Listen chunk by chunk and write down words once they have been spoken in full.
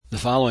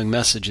following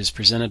message is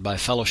presented by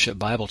Fellowship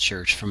Bible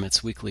Church from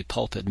its weekly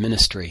pulpit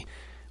ministry.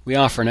 We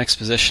offer an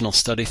expositional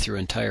study through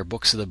entire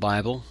books of the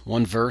Bible,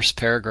 one verse,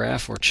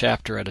 paragraph, or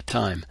chapter at a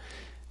time.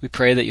 We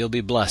pray that you'll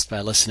be blessed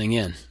by listening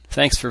in.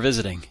 Thanks for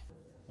visiting.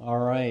 All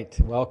right,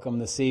 welcome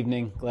this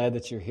evening. Glad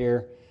that you're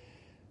here.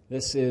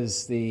 This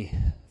is the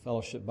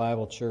Fellowship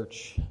Bible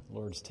Church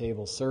Lord's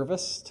Table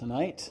service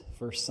tonight,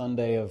 first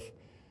Sunday of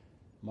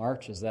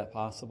March. Is that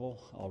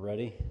possible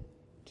already?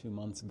 2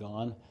 months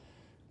gone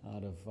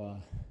out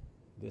of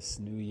this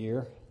new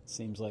year.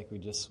 Seems like we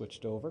just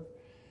switched over.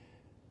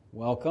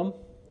 Welcome.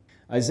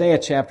 Isaiah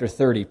chapter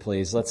 30,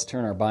 please. Let's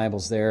turn our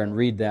Bibles there and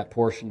read that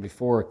portion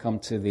before we come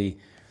to the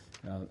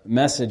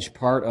message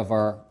part of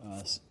our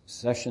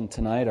session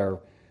tonight, our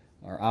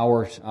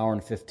hour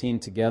and 15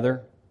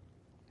 together.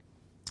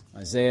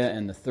 Isaiah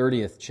and the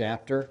 30th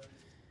chapter,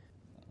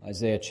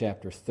 Isaiah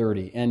chapter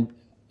 30. And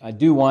I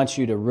do want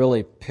you to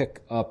really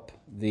pick up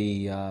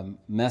the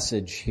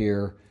message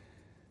here.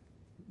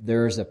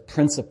 There's a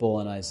principle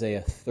in Isaiah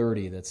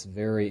 30 that's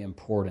very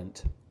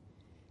important.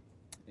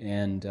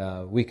 And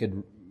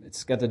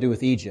it's got to do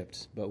with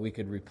Egypt, but we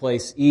could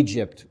replace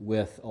Egypt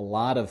with a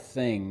lot of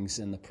things,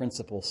 and the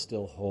principle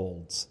still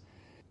holds.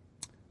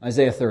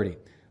 Isaiah 30.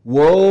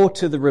 Woe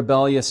to the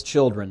rebellious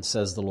children,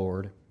 says the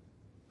Lord,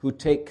 who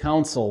take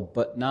counsel,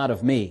 but not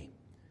of me,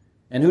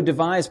 and who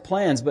devise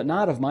plans, but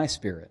not of my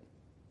spirit,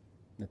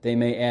 that they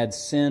may add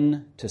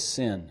sin to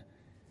sin,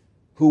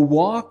 who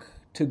walk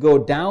to go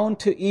down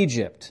to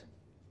Egypt,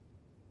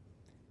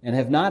 and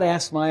have not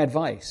asked my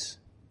advice,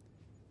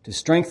 to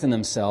strengthen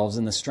themselves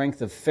in the strength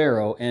of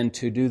Pharaoh, and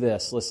to do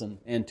this, listen,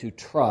 and to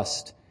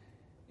trust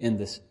in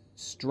the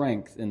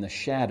strength, in the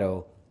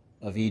shadow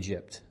of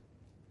Egypt.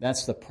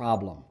 That's the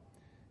problem.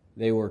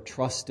 They were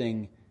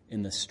trusting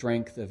in the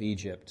strength of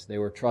Egypt. They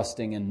were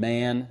trusting in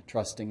man,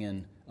 trusting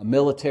in a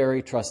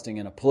military, trusting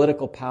in a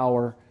political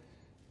power.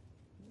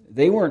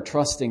 They weren't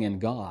trusting in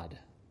God.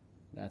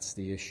 That's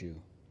the issue.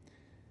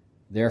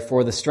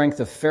 Therefore, the strength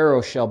of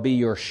Pharaoh shall be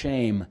your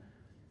shame,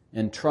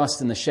 and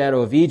trust in the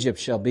shadow of Egypt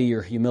shall be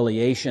your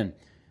humiliation.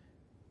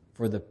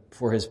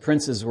 For his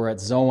princes were at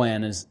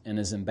Zoan, and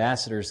his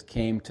ambassadors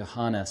came to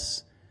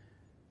Hanes.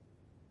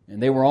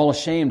 And they were all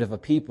ashamed of a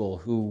people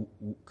who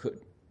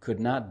could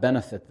not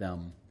benefit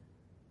them,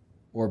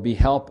 or be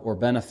help or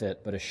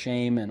benefit, but a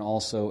shame and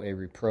also a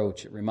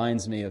reproach. It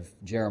reminds me of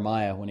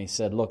Jeremiah when he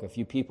said, look, if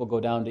you people go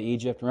down to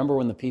Egypt, remember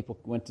when the people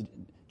went to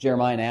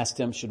Jeremiah and asked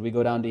him, should we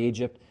go down to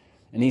Egypt?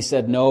 And he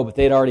said no, but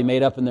they'd already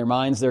made up in their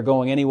minds they're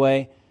going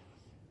anyway.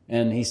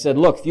 And he said,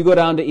 look, if you go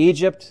down to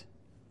Egypt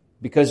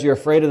because you're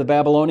afraid of the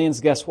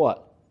Babylonians, guess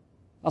what?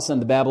 I'll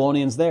send the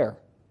Babylonians there.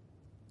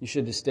 You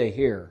should just stay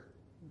here.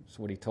 That's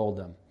what he told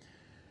them.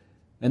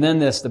 And then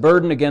this, the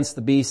burden against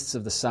the beasts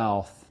of the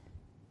south,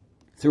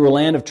 through a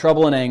land of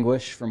trouble and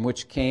anguish, from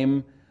which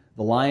came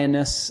the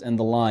lioness and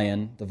the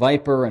lion, the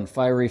viper and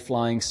fiery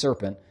flying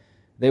serpent.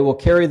 They will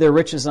carry their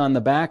riches on the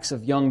backs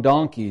of young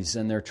donkeys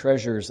and their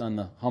treasures on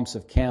the humps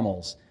of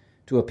camels,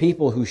 to a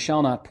people who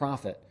shall not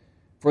profit.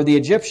 For the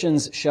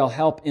Egyptians shall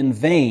help in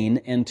vain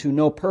and to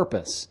no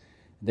purpose.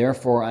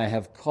 Therefore I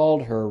have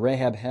called her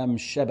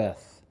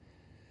Rahab-Shebeth.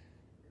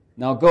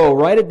 Now go,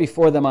 write it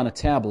before them on a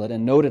tablet,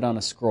 and note it on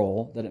a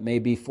scroll, that it may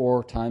be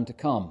for time to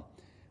come,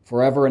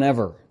 forever and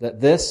ever,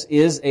 that this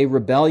is a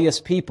rebellious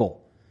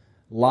people,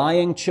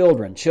 lying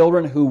children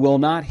who will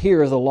not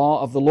hear the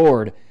law of the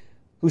Lord,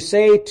 who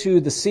say to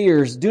the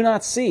seers, do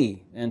not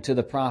see, and to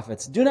the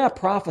prophets, do not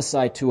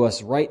prophesy to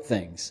us right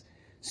things.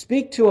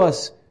 Speak to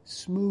us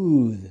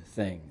smooth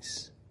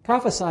things.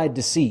 Prophesy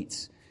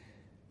deceits.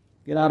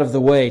 Get out of the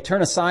way.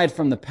 Turn aside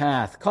from the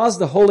path. Cause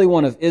the Holy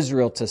One of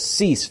Israel to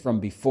cease from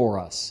before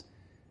us.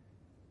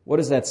 What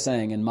is that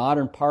saying? In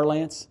modern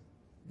parlance,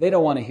 they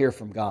don't want to hear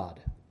from God.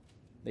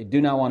 They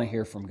do not want to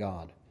hear from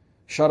God.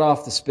 Shut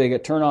off the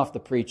spigot. Turn off the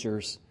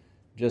preachers.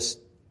 Just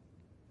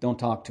don't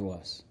talk to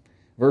us.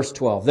 Verse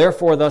 12,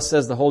 therefore thus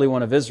says the Holy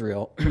One of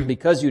Israel,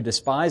 because you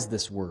despise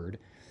this word,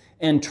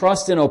 and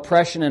trust in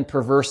oppression and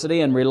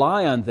perversity, and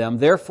rely on them,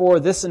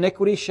 therefore this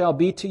iniquity shall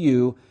be to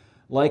you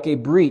like a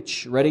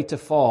breach ready to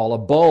fall, a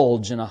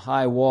bulge in a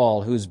high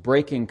wall, whose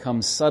breaking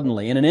comes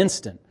suddenly in an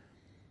instant.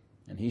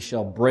 And he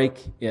shall break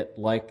it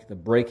like the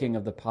breaking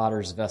of the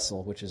potter's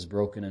vessel, which is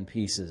broken in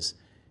pieces.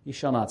 He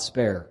shall not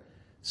spare.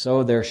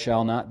 So there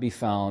shall not be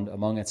found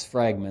among its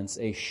fragments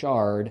a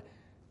shard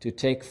to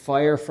take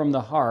fire from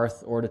the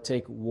hearth, or to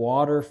take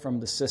water from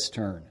the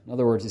cistern. In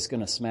other words, he's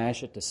going to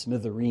smash it to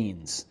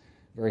smithereens,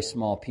 very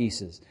small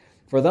pieces.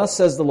 For thus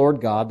says the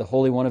Lord God, the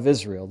Holy One of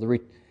Israel,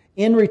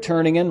 in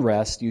returning and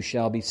rest you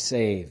shall be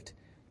saved.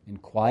 In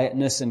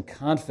quietness and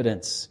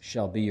confidence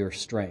shall be your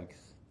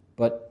strength.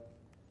 But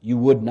you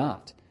would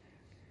not.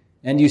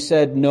 And you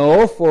said,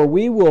 no, for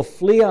we will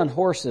flee on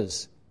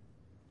horses.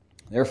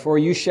 Therefore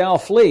you shall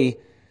flee.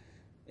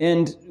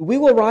 And we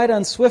will ride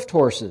on swift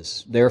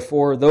horses.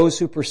 Therefore those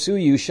who pursue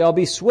you shall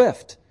be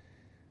swift.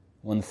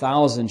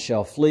 1,000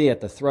 shall flee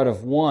at the threat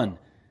of one.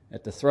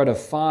 At the threat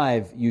of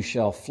 5 you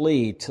shall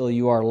flee, till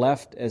you are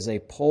left as a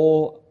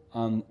pole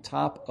on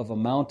top of a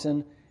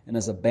mountain and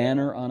as a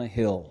banner on a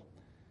hill.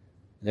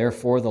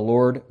 Therefore the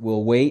Lord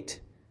will wait,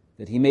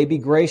 that he may be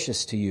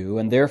gracious to you,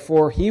 and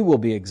therefore he will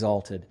be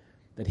exalted,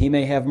 that he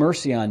may have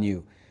mercy on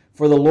you.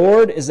 For the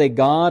Lord is a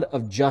God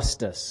of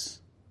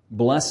justice.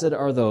 Blessed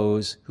are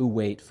those who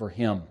wait for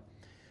him.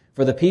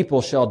 For the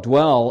people shall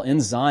dwell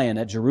in Zion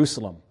at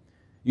Jerusalem.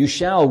 You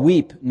shall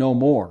weep no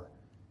more.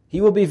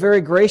 He will be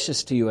very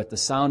gracious to you at the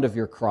sound of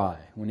your cry.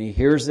 When he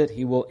hears it,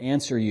 he will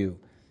answer you.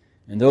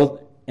 And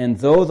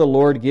though the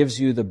Lord gives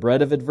you the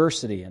bread of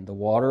adversity and the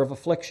water of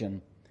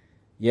affliction,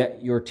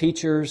 yet your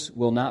teachers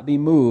will not be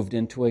moved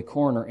into a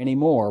corner any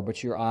more,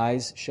 but your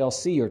eyes shall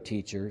see your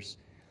teachers.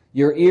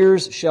 Your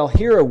ears shall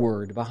hear a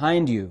word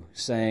behind you,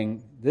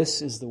 saying,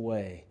 This is the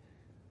way.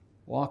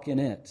 Walk in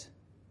it,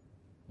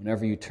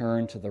 whenever you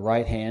turn to the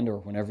right hand or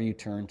whenever you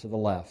turn to the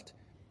left.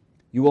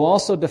 You will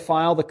also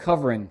defile the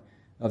covering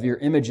of your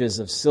images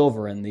of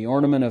silver and the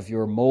ornament of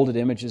your molded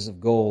images of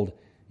gold.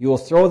 You will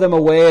throw them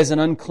away as an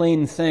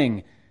unclean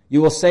thing.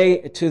 You will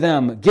say to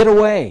them, Get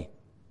away.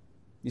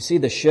 You see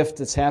the shift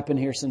that's happened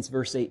here since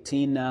verse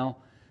 18 now?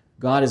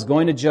 God is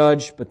going to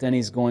judge, but then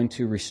he's going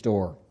to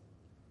restore.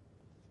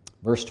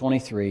 Verse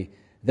 23,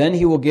 Then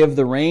he will give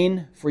the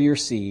rain for your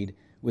seed,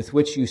 with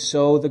which you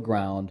sow the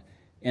ground,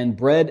 and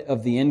bread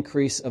of the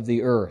increase of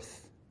the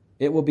earth.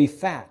 It will be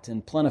fat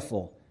and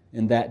plentiful.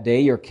 In that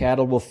day your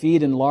cattle will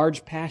feed in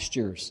large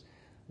pastures.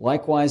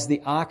 Likewise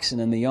the oxen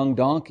and the young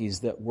donkeys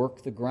that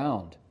work the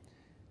ground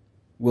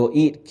will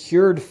eat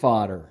cured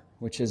fodder,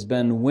 which has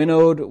been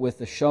winnowed with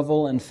the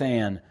shovel and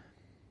fan.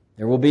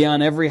 There will be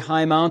on every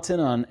high mountain,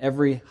 on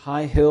every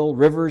high hill,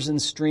 rivers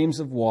and streams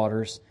of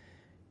waters.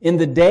 In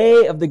the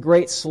day of the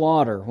great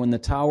slaughter, when the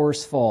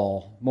towers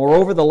fall,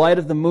 moreover the light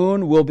of the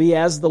moon will be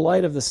as the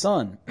light of the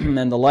sun,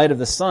 and the light of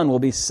the sun will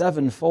be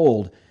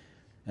sevenfold,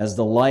 as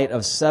the light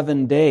of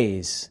 7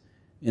 days,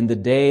 in the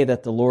day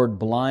that the Lord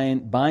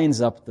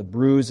binds up the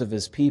bruise of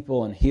his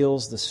people and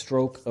heals the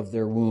stroke of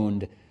their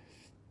wound.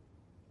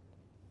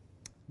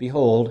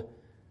 Behold,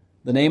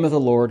 the name of the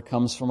Lord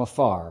comes from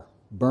afar,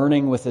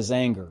 burning with his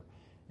anger,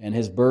 and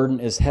his burden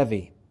is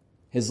heavy.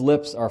 His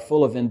lips are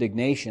full of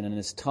indignation, and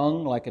his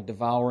tongue like a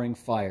devouring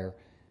fire.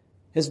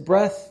 His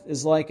breath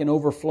is like an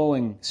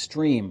overflowing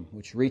stream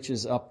which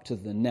reaches up to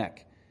the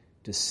neck,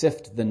 to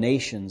sift the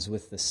nations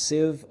with the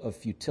sieve of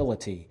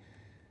futility.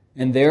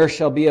 And there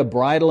shall be a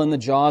bridle in the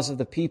jaws of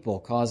the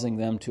people, causing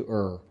them to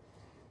err.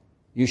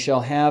 You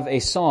shall have a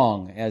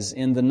song as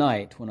in the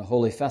night when a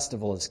holy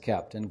festival is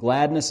kept, and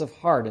gladness of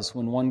heart as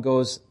when one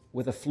goes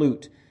with a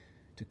flute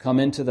to come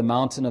into the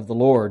mountain of the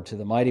Lord, to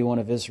the mighty one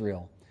of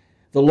Israel.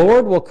 The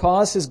Lord will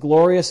cause his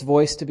glorious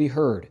voice to be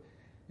heard,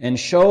 and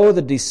show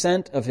the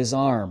descent of his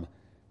arm,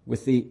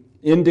 with the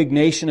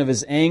indignation of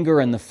his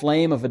anger and the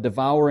flame of a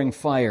devouring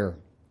fire,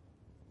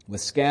 with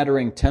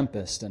scattering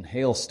tempest and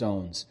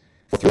hailstones.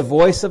 Through the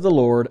voice of the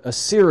Lord,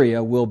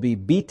 Assyria will be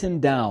beaten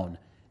down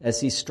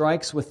as he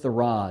strikes with the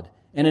rod.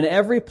 And in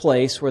every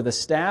place where the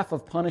staff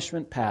of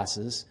punishment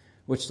passes,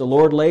 which the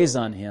Lord lays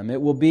on him,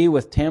 it will be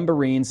with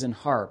tambourines and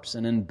harps,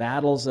 and in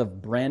battles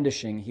of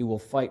brandishing he will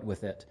fight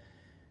with it.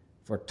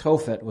 For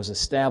Tophet was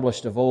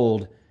established of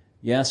old.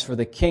 Yes, for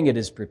the king it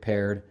is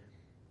prepared.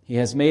 He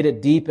has made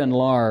it deep and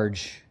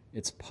large.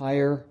 Its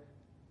pyre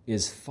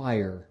is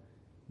fire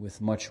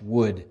with much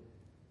wood.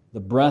 The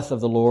breath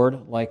of the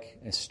Lord, like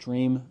a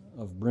stream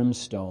of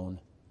brimstone,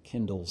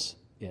 kindles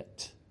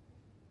it.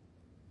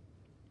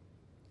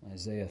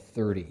 Isaiah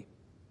 30.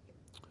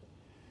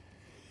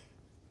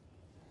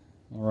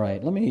 All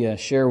right, let me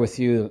share with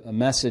you a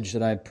message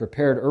that I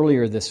prepared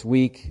earlier this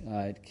week.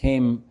 It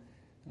came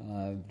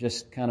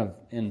just kind of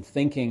in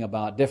thinking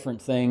about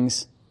different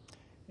things.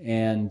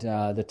 And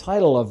the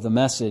title of the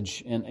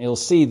message, and you'll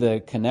see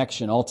the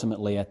connection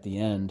ultimately at the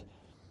end,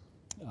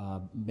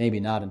 maybe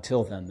not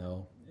until then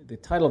though. The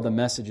title of the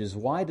message is,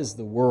 Why Does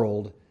the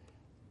World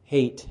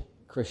Hate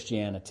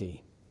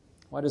Christianity?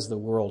 Why does the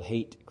world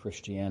hate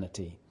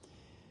Christianity?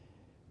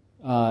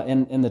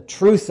 And the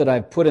truth that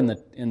I've put in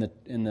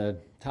the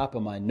top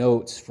of my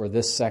notes for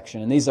this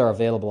section, and these are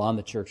available on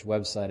the church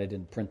website. I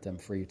didn't print them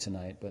for you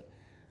tonight, but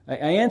I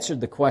answered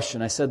the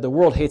question. I said the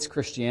world hates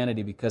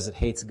Christianity because it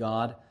hates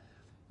God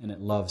and it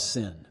loves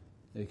sin.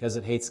 Because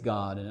it hates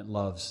God and it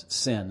loves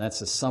sin.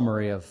 That's a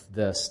summary of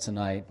this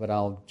tonight, but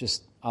I'll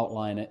just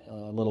outline it a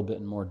little bit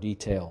in more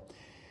detail.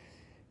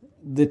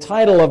 The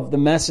title of the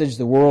message,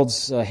 The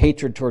World's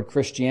Hatred Toward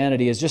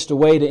Christianity, is just a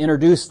way to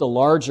introduce the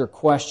larger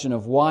question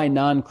of why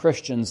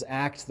non-Christians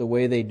act the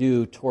way they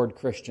do toward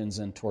Christians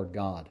and toward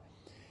God.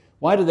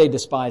 Why do they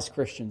despise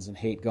Christians and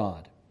hate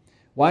God?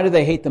 Why do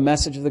they hate the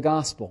message of the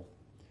gospel?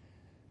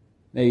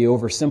 Maybe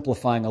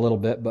oversimplifying a little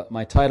bit, but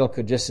my title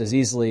could just as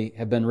easily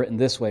have been written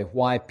this way: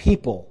 Why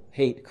people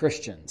hate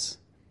Christians.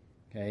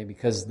 Okay,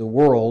 because the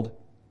world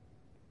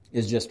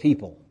is just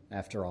people,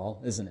 after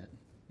all, isn't it?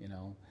 You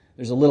know,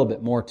 there's a little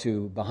bit more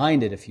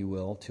behind it, if you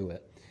will, to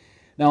it.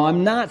 Now,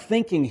 I'm not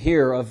thinking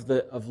here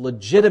of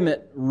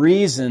legitimate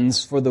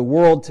reasons for the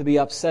world to be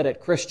upset at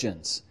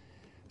Christians.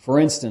 For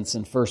instance,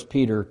 in 1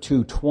 Peter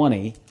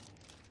 2:20,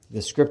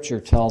 the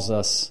Scripture tells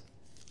us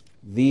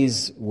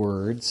these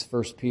words,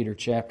 1 Peter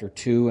chapter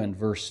 2 and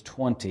verse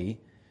 20,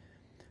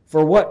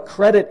 For what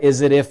credit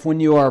is it if when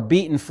you are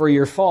beaten for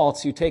your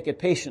faults, you take it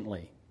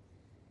patiently?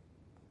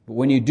 But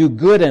when you do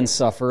good and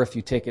suffer, if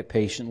you take it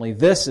patiently,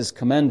 this is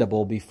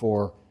commendable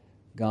before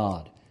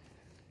God.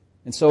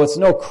 And so it's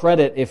no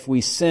credit if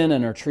we sin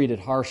and are treated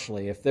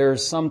harshly. If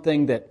there's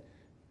something that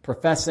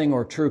professing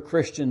or true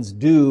Christians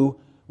do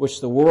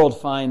which the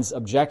world finds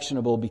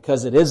objectionable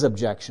because it is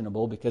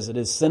objectionable, because it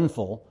is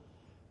sinful,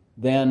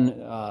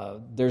 then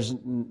there's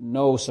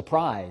no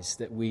surprise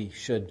that we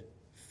should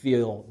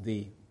feel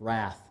the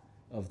wrath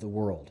of the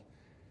world.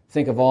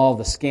 Think of all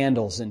the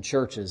scandals in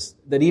churches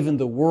that even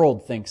the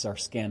world thinks are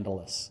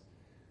scandalous.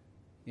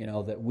 You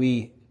know, that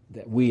we,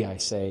 I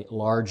say,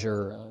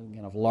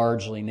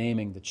 largely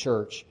naming the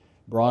church,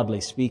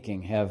 broadly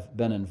speaking, have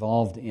been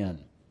involved in.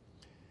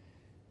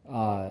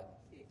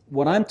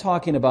 What I'm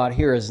talking about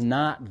here is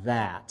not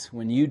that.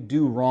 When you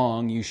do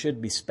wrong, you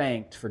should be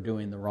spanked for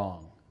doing the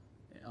wrong.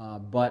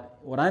 But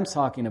what I'm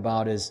talking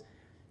about is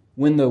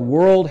when the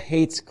world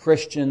hates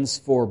Christians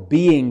for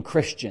being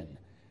Christian.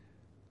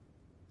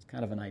 It's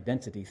kind of an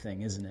identity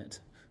thing, isn't it?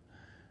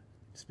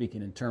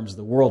 Speaking in terms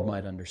the world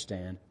might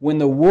understand. When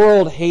the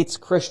world hates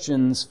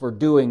Christians for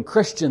doing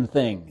Christian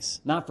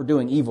things, not for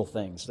doing evil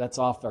things, that's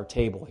off our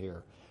table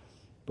here.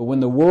 But when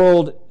the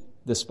world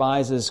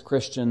despises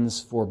Christians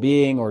for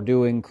being or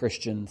doing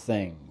Christian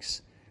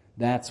things,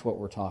 that's what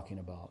we're talking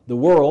about. The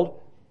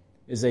world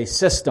is a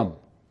system.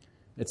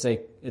 It's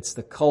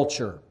the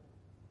culture.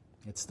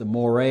 It's the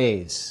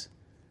mores.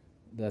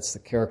 That's the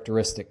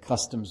characteristic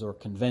customs or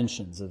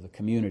conventions of the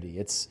community.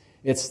 It's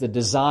the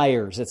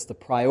desires. It's the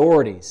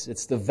priorities.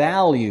 It's the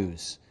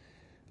values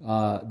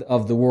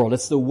of the world.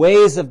 It's the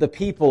ways of the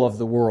people of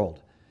the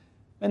world.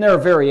 And there are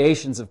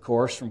variations, of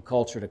course, from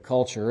culture to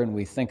culture, and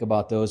we think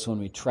about those when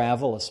we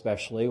travel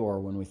especially, or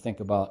when we think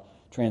about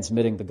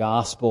transmitting the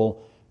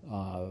gospel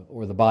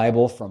or the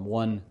Bible from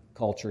one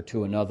culture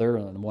to another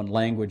and one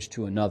language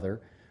to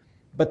another.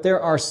 But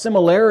there are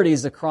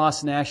similarities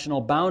across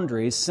national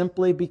boundaries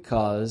simply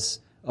because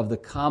of the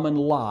common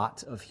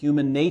lot of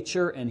human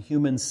nature and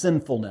human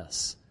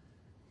sinfulness.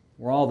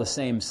 We're all the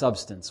same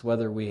substance,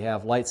 whether we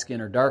have light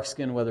skin or dark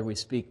skin, whether we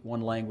speak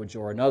one language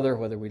or another,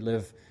 whether we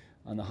live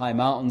on the high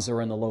mountains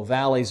or in the low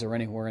valleys or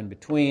anywhere in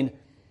between,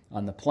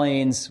 on the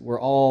plains, we're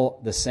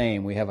all the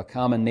same. We have a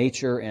common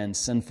nature and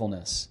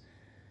sinfulness.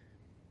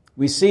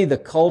 We see the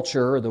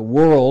culture, the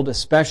world,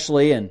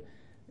 especially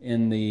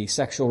in the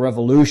sexual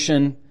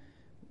revolution,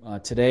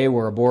 today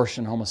where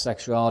abortion,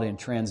 homosexuality, and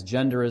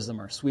transgenderism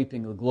are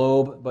sweeping the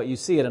globe, but you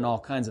see it in all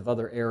kinds of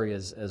other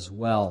areas as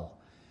well.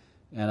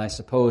 And I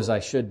suppose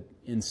I should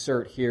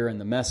insert here in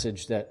the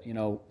message that, you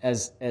know,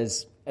 as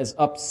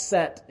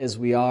upset as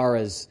we are,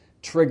 as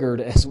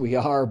triggered as we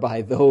are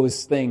by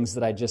those things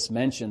that I just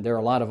mentioned, there are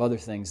a lot of other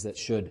things that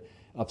should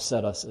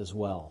upset us as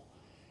well.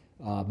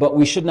 But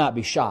we should not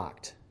be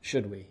shocked,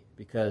 should we?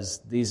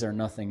 Because these are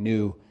nothing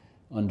new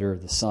under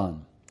the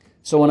sun.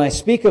 So when I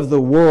speak of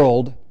the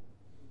world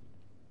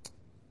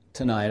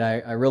tonight,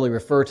 I really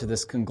refer to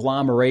this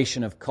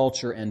conglomeration of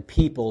culture and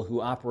people who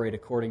operate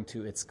according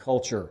to its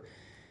culture.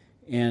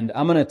 And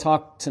I'm going to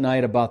talk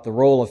tonight about the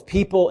role of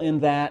people in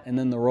that, and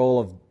then the role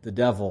of the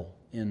devil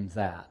in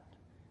that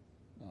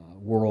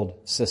world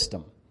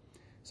system.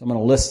 So I'm going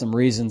to list some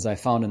reasons I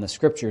found in the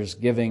Scriptures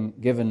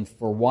given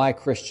for why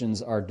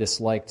Christians are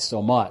disliked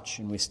so much.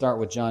 And we start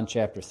with John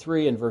chapter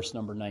 3 and verse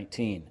number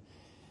 19.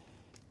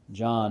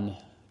 John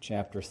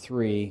chapter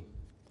 3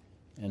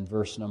 and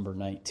verse number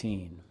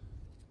 19.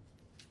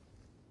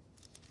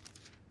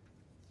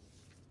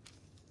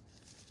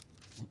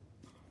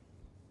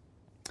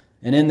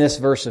 And in this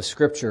verse of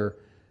Scripture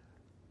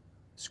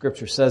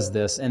says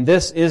this, "And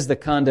this is the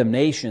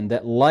condemnation,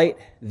 that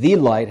the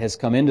light has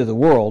come into the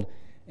world,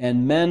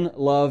 and men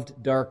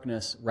loved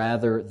darkness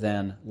rather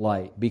than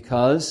light,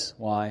 because,"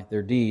 why?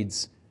 "Their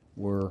deeds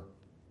were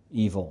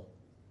evil."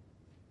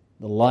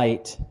 The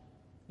light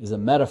is a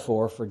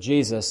metaphor for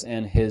Jesus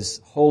and His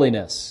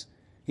holiness.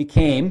 He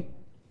came,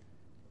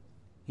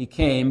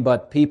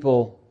 but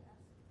people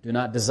do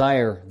not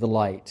desire the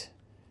light.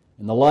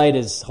 And the light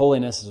is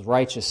holiness, is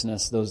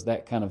righteousness,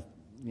 that kind of,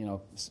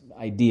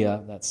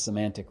 idea, that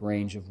semantic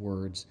range of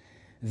words.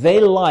 They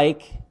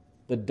like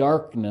the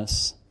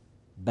darkness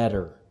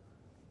better.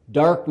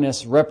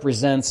 Darkness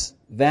represents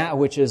that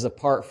which is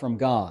apart from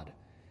God,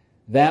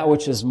 that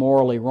which is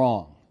morally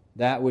wrong,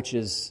 that which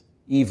is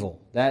evil,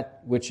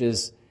 that which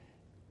is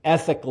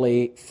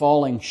ethically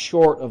falling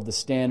short of the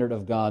standard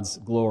of God's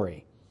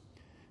glory.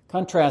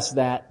 Contrast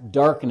that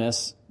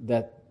darkness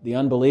that the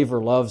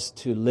unbeliever loves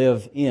to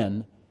live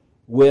in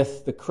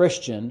with the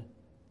Christian,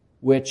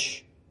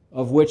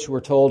 of which we're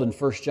told in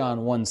 1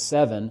 John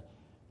 1:7,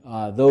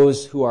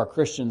 those who are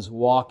Christians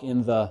walk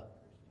in the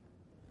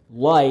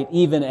light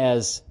even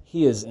as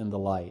He is in the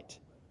light.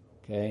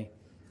 Okay?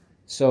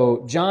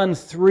 So John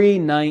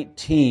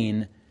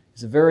 3:19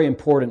 is a very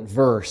important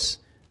verse.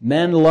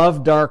 Men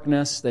love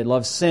darkness, they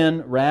love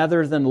sin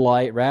rather than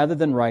light, rather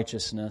than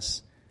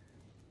righteousness.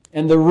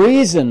 And the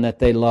reason that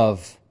they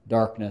love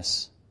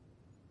darkness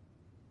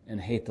and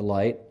hate the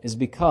light is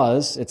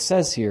because, it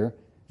says here,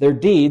 their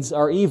deeds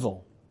are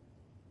evil.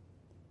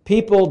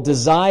 People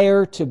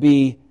desire to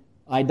be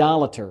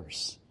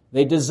idolaters.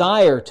 They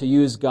desire to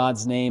use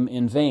God's name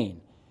in vain.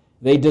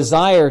 They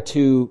desire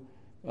to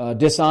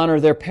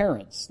dishonor their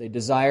parents. They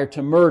desire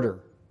to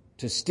murder,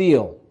 to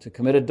steal, to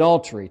commit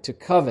adultery, to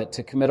covet,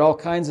 to commit all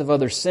kinds of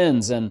other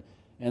sins, and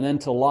then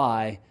to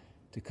lie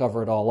to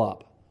cover it all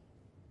up.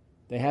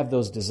 They have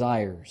those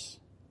desires.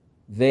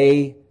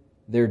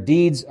 Their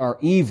deeds are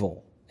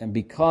evil, and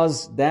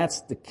because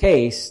that's the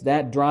case,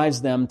 that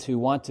drives them to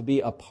want to be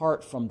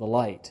apart from the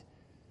light.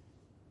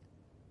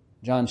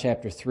 John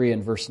chapter 3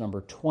 and verse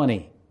number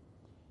 20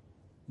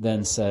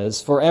 then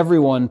says, "For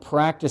everyone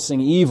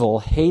practicing evil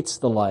hates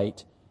the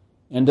light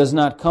and does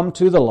not come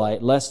to the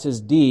light, lest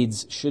his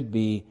deeds should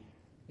be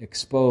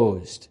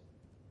exposed."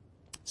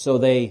 So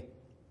they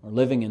are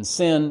living in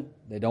sin.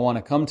 They don't want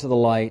to come to the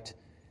light,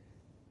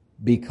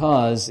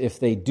 because if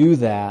they do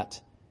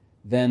that,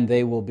 then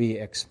they will be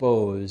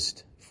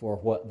exposed for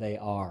what they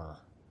are.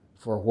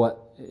 For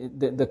what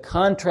the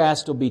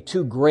contrast will be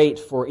too great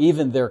for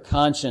even their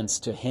conscience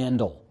to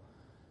handle.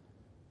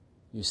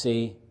 You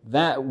see,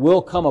 that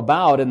will come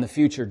about in the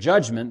future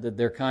judgment, that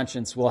their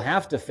conscience will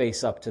have to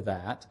face up to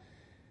that,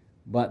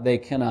 but they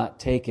cannot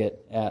take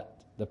it at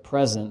the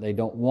present. They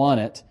don't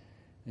want it,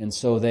 and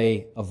so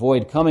they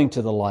avoid coming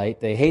to the light.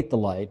 They hate the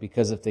light,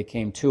 because if they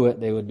came to it,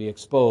 they would be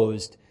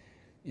exposed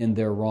in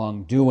their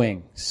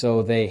wrongdoing.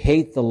 So they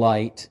hate the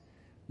light.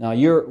 Now,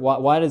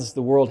 why does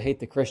the world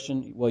hate the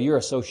Christian? Well, you're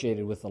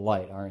associated with the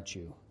light, aren't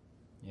you?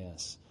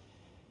 Yes.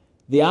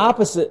 The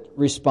opposite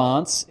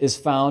response is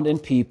found in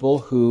people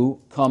who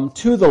come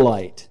to the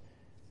light.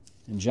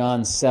 In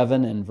John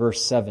 7 and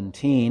verse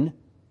 17,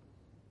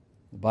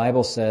 the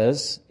Bible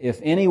says, "If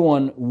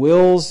anyone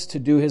wills to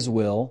do his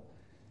will,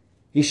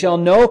 he shall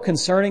know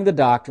concerning the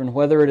doctrine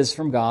whether it is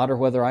from God or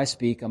whether I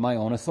speak on my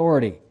own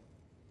authority."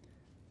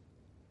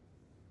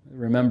 I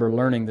remember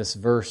learning this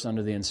verse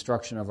under the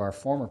instruction of our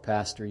former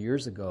pastor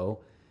years ago,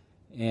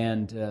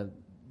 and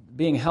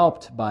being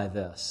helped by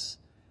this.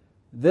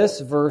 This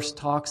verse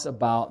talks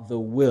about the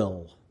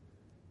will,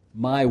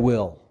 my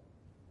will.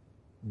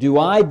 Do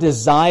I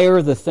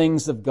desire the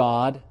things of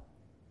God?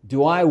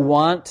 Do I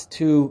want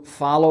to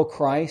follow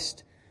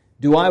Christ?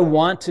 Do I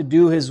want to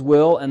do His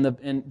will?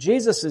 And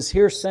Jesus is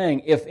here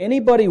saying, if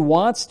anybody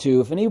wants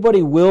to, if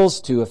anybody wills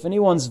to, if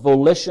anyone's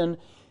volition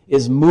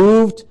is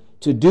moved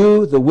to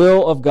do the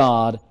will of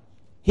God,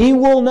 he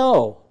will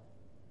know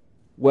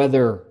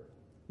whether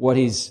what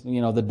he's,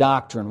 the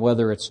doctrine,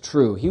 whether it's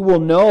true. He will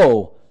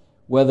know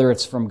whether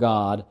it's from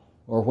God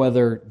or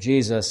whether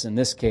Jesus, in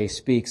this case,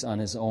 speaks on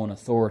His own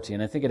authority.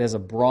 And I think it has a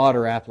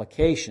broader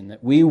application,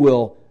 that we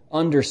will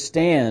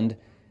understand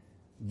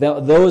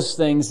those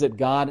things that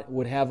God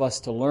would have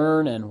us to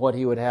learn and what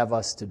He would have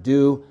us to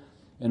do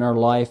in our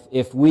life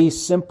if we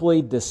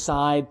simply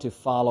decide to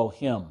follow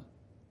Him.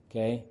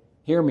 Okay?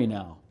 Hear me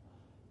now.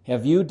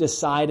 Have you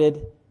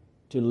decided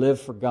to live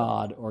for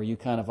God, or are you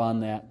kind of on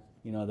that,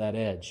 that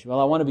edge?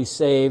 Well, I want to be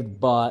saved,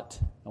 but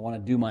I want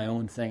to do my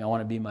own thing. I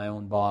want to be my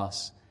own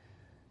boss.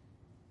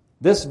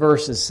 This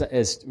verse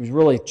is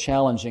really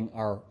challenging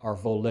our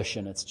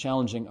volition. It's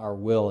challenging our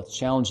will. It's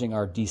challenging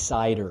our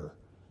decider.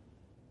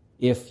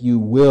 If you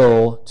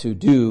will to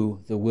do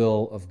the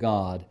will of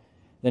God,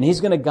 then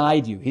He's going to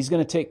guide you. He's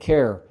going to take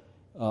care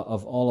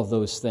of all of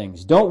those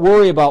things. Don't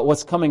worry about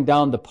what's coming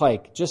down the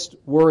pike. Just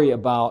worry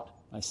about,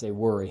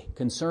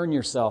 concern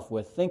yourself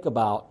with, think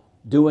about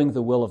doing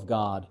the will of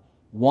God,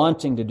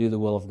 wanting to do the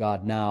will of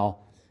God now.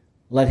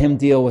 Let Him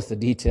deal with the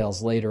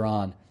details later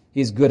on.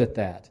 He's good at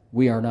that.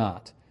 We are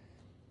not.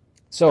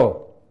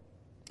 So,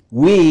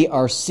 we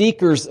are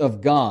seekers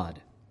of God.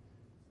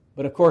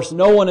 But of course,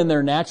 no one in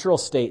their natural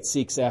state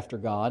seeks after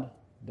God.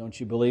 Don't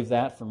you believe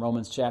that from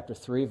Romans chapter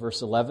 3,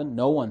 verse 11?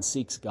 No one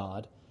seeks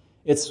God.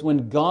 It's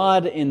when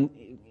God, you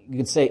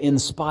could say,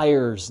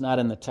 inspires, not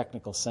in the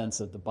technical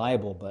sense of the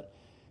Bible, but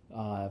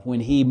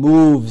when He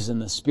moves in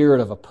the spirit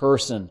of a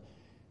person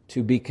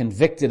to be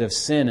convicted of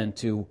sin and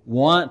to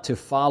want to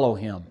follow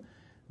Him,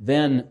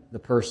 then the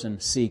person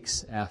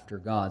seeks after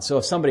God. So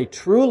if somebody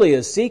truly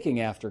is seeking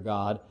after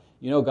God,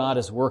 God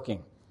is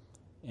working,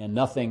 and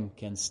nothing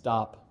can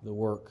stop the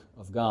work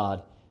of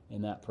God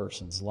in that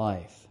person's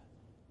life.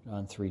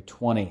 John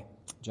 3:20,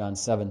 John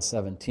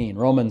 7:17,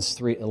 Romans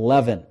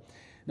 3:11.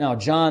 Now,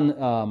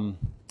 John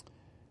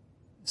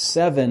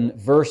 7,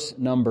 verse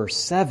number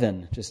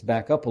 7, just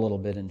back up a little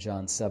bit in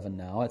John 7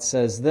 now. It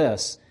says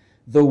this,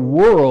 "The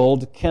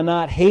world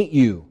cannot hate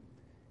you,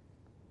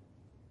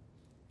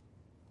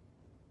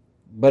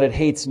 but it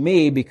hates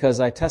me because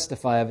I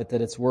testify of it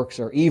that its works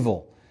are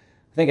evil."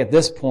 I think at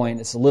this point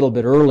it's a little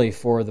bit early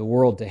for the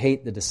world to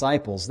hate the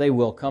disciples. They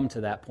will come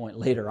to that point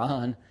later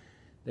on.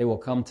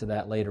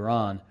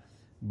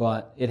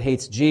 But it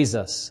hates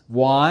Jesus.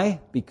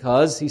 Why?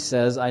 Because He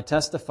says, "I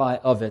testify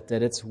of it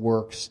that its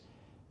works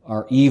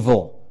are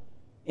evil."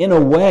 In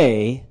a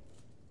way,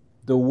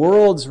 the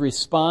world's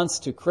response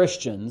to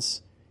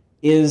Christians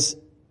is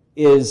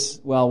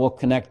we'll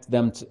connect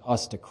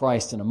us to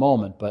Christ in a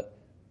moment, but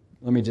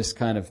let me just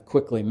kind of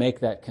quickly make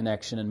that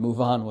connection and move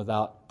on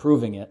without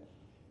proving it.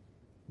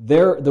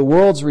 the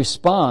world's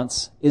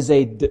response is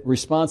a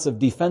response of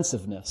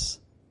defensiveness.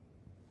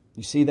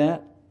 You see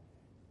that?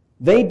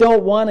 They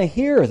don't want to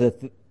hear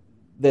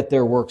that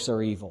their works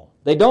are evil.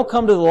 They don't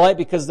come to the light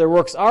because their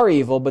works are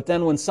evil, but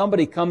then when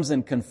somebody comes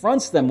and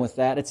confronts them with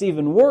that, it's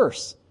even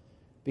worse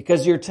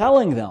because you're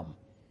telling them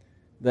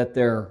that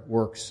their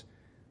works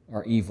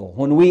are evil.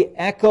 When we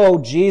echo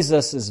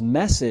Jesus'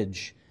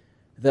 message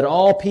that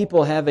all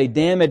people have a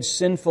damaged,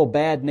 sinful,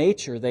 bad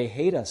nature, they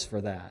hate us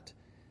for that.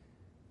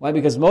 Why?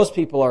 Because most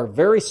people are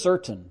very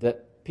certain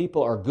that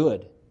people are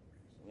good,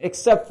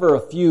 except for a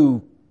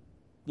few,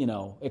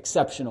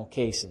 exceptional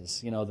cases.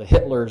 The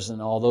Hitlers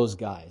and all those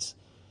guys.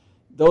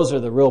 Those are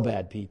the real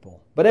bad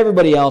people. But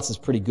everybody else is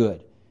pretty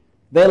good.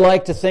 They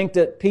like to think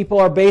that people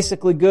are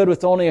basically good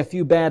with only a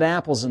few bad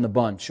apples in the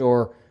bunch,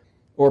 or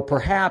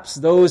perhaps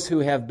those who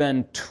have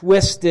been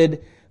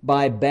twisted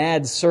by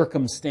bad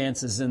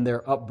circumstances in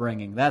their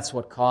upbringing. That's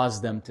what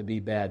caused them to be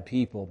bad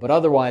people. But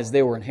otherwise,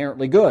 they were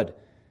inherently good.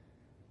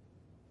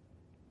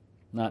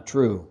 Not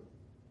true.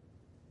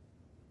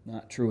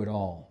 Not true at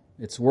all.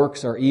 Its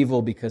works are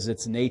evil because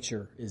its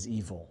nature is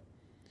evil.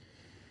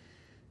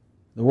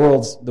 The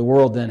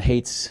world then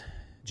hates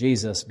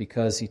Jesus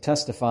because he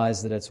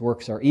testifies that its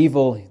works are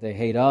evil. They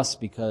hate us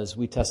because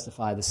we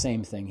testify the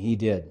same thing he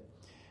did.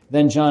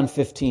 Then John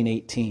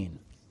 15:18.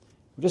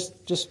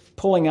 Just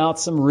pulling out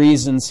some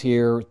reasons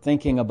here,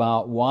 thinking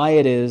about why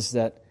it is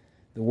that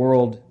the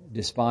world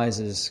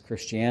despises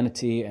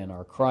Christianity and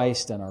our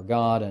Christ and our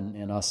God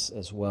and us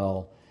as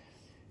well.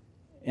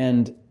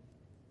 And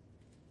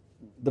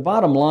the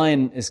bottom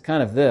line is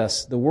kind of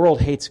this: the world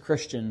hates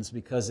Christians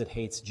because it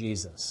hates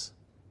Jesus.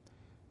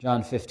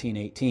 John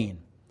 15:18.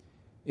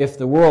 If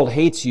the world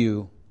hates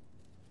you,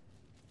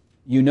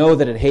 you know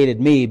that it hated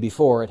me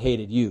before it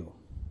hated you.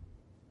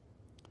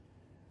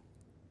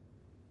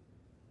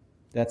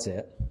 That's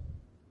it.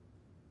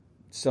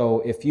 So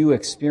if you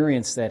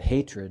experience that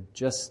hatred,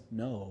 just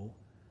know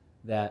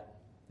that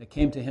it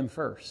came to him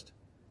first.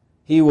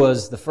 He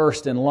was the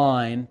first in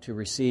line to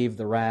receive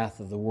the wrath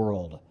of the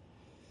world.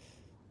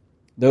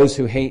 Those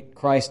who hate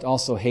Christ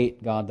also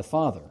hate God the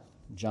Father.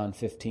 John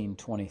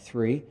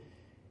 15:23.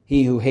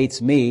 He who hates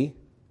me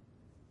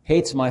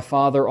hates my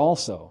Father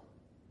also.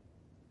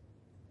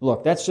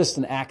 Look, that's just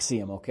an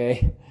axiom,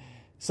 okay?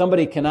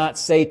 Somebody cannot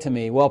say to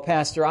me, well,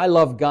 Pastor, I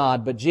love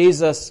God, but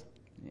Jesus...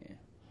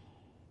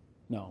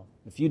 No.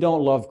 If you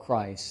don't love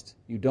Christ,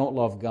 you don't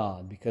love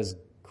God, because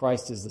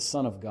Christ is the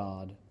Son of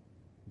God.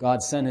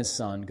 God sent His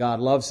Son. God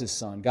loves His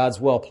Son. God's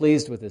well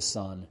pleased with His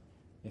Son.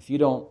 If you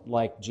don't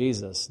like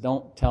Jesus,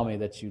 don't tell me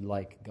that you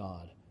like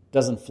God. It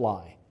doesn't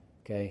fly.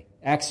 Okay?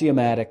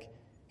 Axiomatic.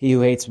 He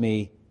who hates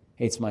me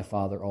hates my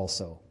Father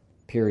also.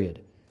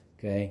 Period.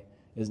 Okay?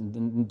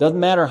 It doesn't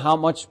matter how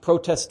much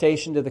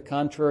protestation to the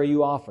contrary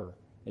you offer.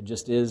 It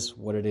just is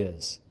what it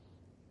is.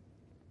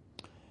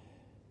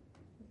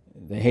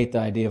 They hate the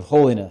idea of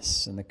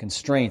holiness and the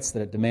constraints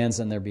that it demands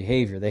on their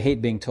behavior. They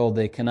hate being told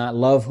they cannot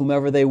love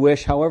whomever they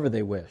wish, however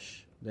they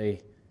wish.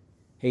 They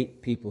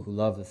hate people who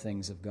love the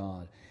things of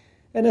God.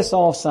 And this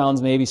all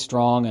sounds maybe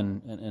strong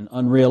and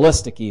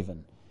unrealistic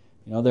even.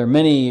 There are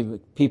many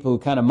people who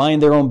kind of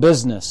mind their own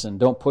business and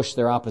don't push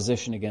their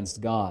opposition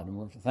against God. And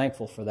we're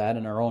thankful for that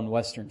in our own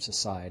Western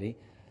society.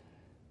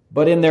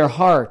 But in their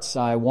hearts,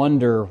 I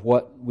wonder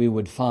what we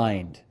would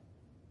find.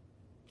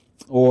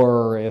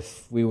 Or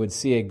if we would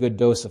see a good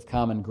dose of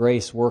common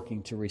grace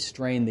working to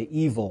restrain the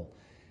evil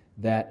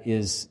that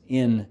is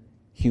in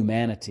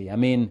humanity. I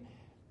mean,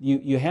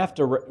 you have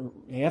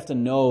to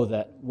know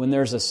that when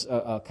there's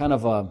a kind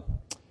of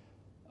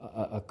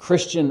a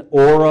Christian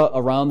aura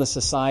around the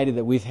society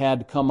that we've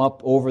had coming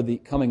up over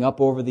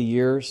the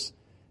years,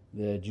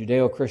 the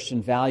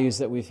Judeo-Christian values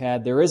that we've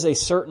had, there is a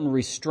certain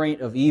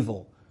restraint of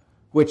evil,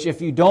 which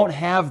if you don't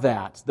have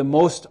that, the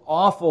most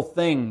awful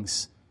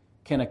things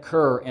can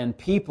occur and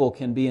people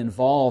can be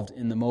involved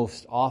in the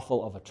most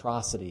awful of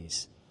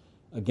atrocities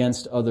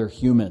against other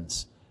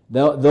humans.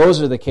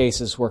 Those are the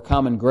cases where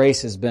common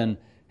grace has been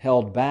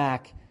held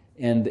back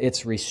and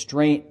its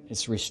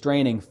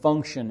restraining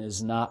function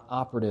is not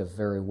operative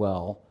very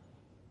well.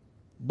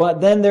 But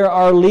then there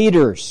are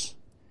leaders,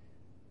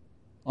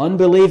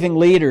 unbelieving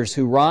leaders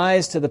who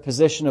rise to the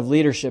position of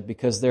leadership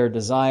because their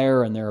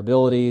desire and their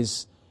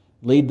abilities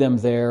lead them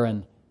there,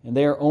 and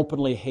they are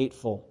openly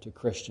hateful to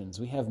Christians.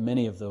 We have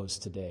many of those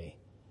today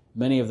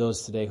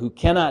who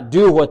cannot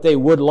do what they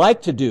would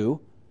like to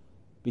do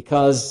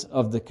because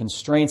of the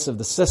constraints of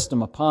the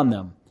system upon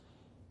them.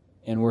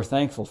 And we're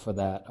thankful for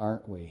that,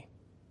 aren't we?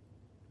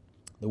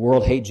 The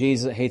world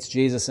hates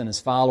Jesus and His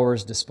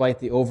followers despite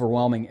the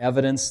overwhelming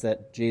evidence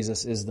that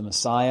Jesus is the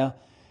Messiah.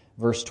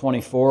 Verse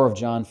 24 of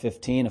John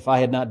 15, if I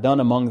had not done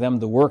among them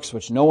the works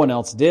which no one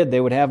else did, they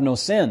would have no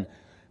sin.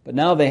 But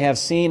now they have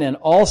seen and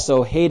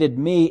also hated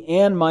me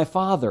and my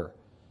Father.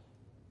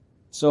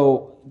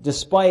 So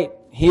despite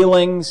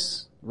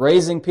healings,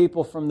 raising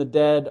people from the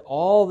dead,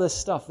 all this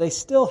stuff, they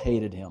still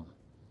hated Him.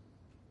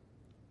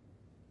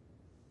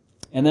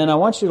 And then I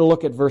want you to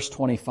look at verse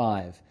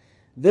 25.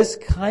 This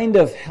kind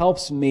of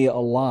helps me a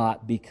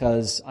lot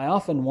because I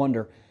often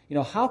wonder,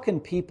 how can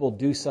people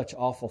do such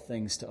awful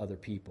things to other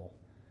people?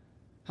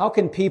 How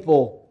can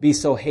people be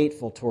so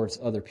hateful towards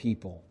other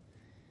people?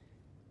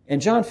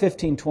 And John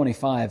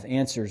 15:25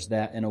 answers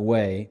that in a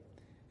way.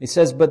 He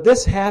says, "But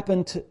this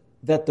happened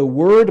that the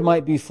word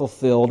might be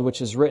fulfilled,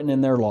 which is written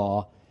in their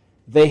law.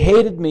 They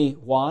hated me."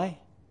 Why?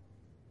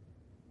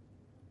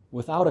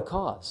 Without a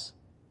cause.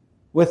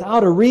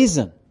 Without a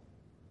reason.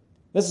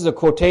 This is a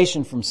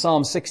quotation from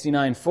Psalm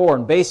 69:4,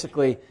 and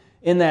basically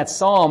in that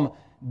psalm,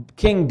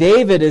 King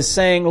David is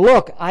saying,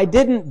 look, I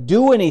didn't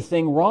do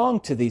anything wrong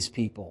to these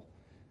people.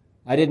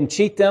 I didn't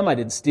cheat them, I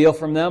didn't steal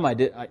from them,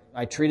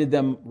 I treated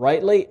them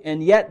rightly,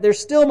 and yet they're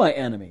still my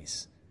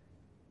enemies.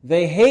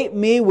 They hate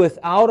me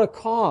without a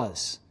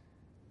cause.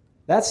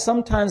 That's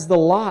sometimes the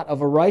lot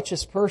of a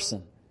righteous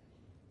person.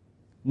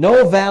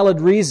 No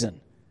valid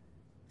reason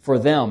for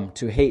them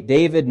to hate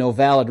David, no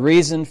valid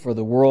reason for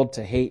the world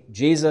to hate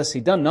Jesus.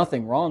 He'd done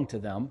nothing wrong to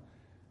them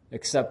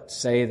except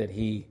say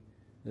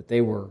that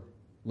they were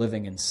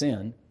living in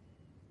sin.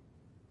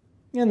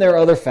 And there are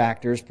other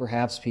factors.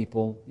 Perhaps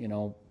people,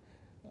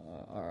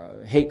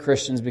 hate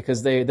Christians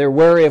because they're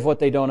wary of what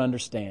they don't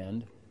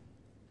understand.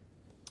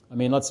 I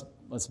mean,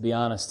 let's be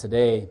honest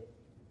today.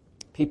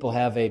 People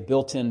have a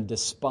built-in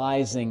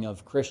despising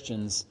of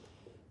Christians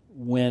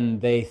when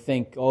they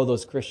think, oh,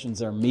 those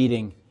Christians are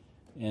meeting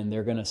and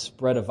they're going to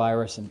spread a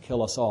virus and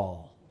kill us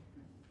all.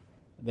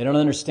 They don't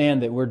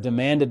understand that we're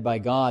demanded by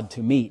God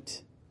to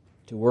meet,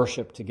 to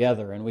worship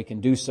together, and we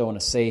can do so in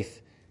a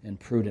safe and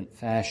prudent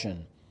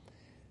fashion.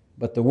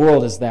 But the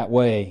world is that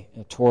way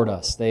toward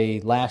us. They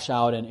lash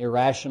out in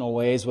irrational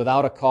ways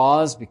without a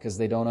cause because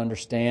they don't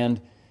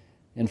understand.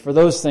 And for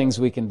those things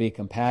we can be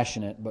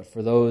compassionate, but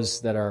for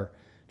those that are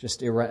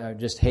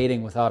just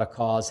hating without a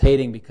cause,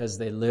 hating because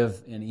they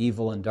live in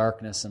evil and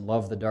darkness and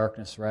love the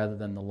darkness rather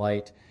than the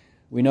light,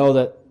 we know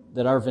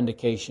that our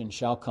vindication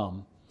shall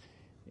come,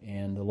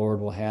 and the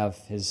Lord will have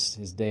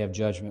His day of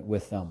judgment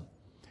with them.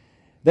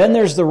 Then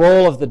there's the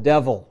role of the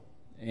devil,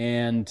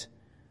 and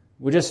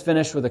we just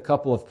finished with a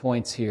couple of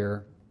points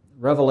here.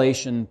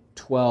 Revelation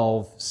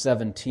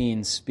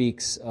 12:17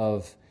 speaks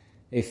of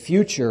a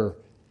future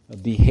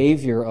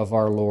behavior of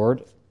our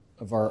Lord,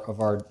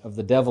 of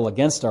the devil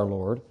against our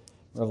Lord.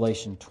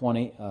 Revelation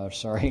 20. I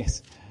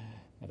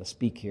got to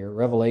speak here.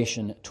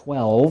 Revelation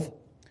 12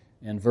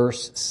 and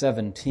verse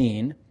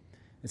 17.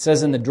 It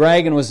says, "And the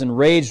dragon was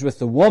enraged with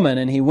the woman,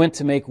 and he went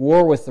to make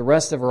war with the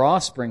rest of her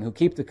offspring, who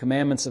keep the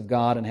commandments of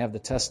God and have the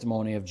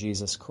testimony of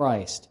Jesus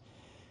Christ."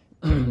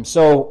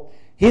 So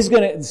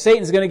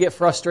Satan's going to get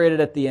frustrated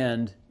at the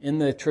end in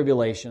the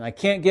tribulation. I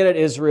can't get at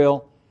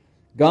Israel.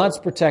 God's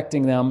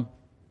protecting them.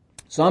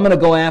 So I'm going to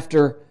go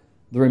after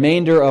the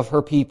remainder of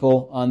her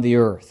people on the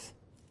earth.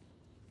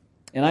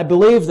 And I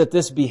believe that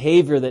this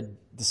behavior that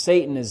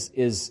Satan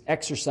is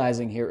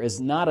exercising here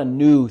is not a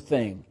new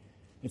thing.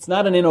 It's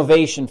not an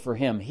innovation for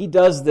him. He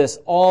does this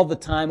all the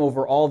time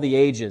over all the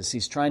ages.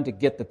 He's trying to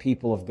get the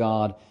people of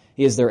God.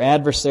 He is their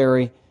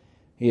adversary.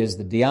 He is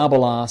the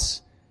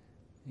diabolos.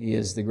 He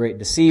is the great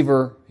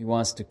deceiver. He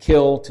wants to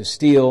kill, to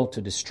steal,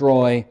 to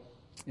destroy.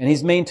 And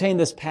he's maintained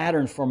this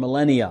pattern for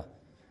millennia.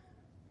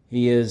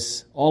 He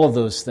is all of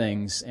those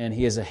things, and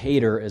he is a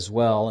hater as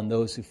well, and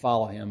those who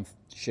follow him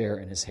share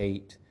in his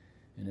hate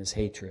and his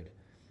hatred.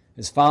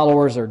 His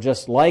followers are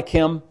just like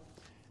him.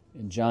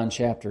 In John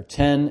chapter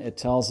 10, it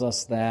tells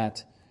us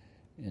that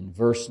in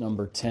verse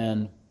number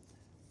 10, it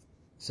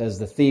says,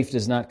 "The thief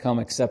does not come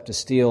except to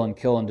steal and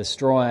kill and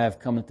destroy. I have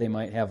come that they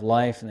might have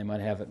life, and they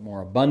might have it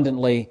more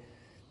abundantly."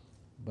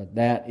 But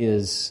that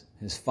is,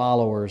 his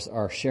followers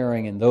are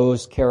sharing in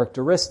those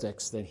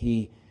characteristics that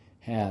he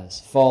has.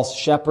 False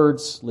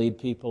shepherds lead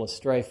people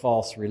astray.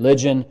 False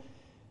religion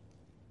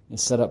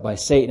is set up by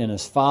Satan and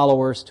his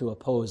followers to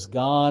oppose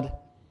God.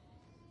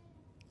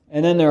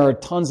 And then there are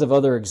tons of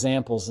other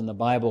examples in the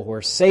Bible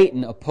where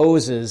Satan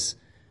opposes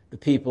the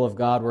people of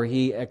God, where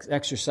he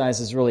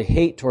exercises really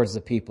hate towards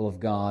the people of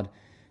God.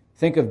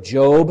 Think of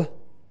Job.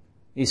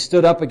 He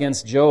stood up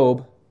against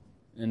Job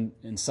and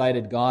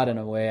incited God in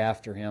a way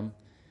after him.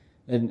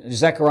 In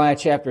Zechariah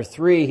chapter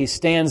 3, he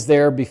stands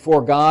there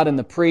before God and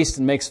the priest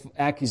and makes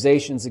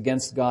accusations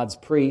against God's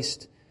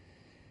priest.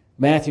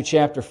 Matthew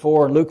chapter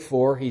 4 and Luke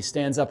 4, he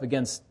stands up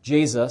against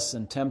Jesus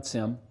and tempts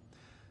him.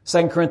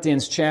 2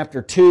 Corinthians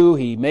chapter 2,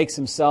 he makes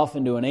himself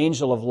into an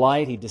angel of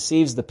light. He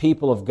deceives the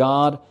people of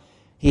God.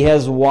 He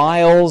has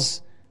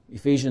wiles.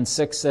 Ephesians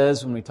 6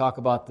 says when we talk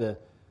about the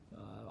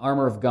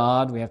armor of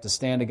God, we have to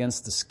stand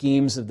against the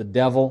schemes of the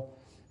devil.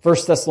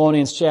 1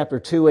 Thessalonians chapter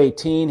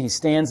 2:18, he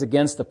stands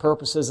against the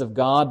purposes of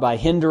God by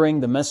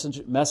hindering the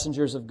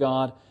messengers of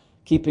God,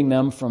 keeping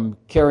them from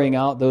carrying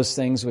out those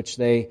things which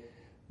they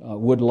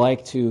would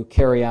like to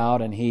carry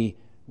out, and he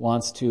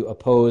wants to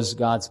oppose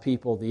God's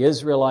people, the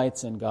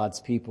Israelites, and God's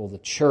people, the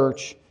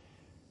church.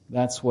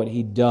 That's what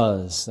he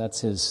does.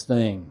 That's his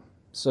thing.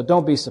 So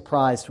don't be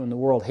surprised when the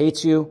world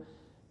hates you.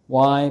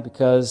 Why?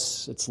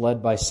 Because it's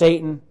led by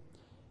Satan,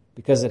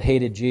 because it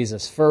hated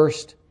Jesus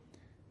first,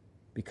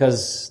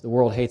 because the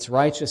world hates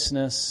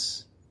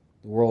righteousness,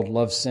 the world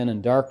loves sin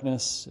and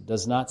darkness, it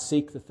does not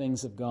seek the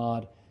things of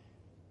God,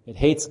 It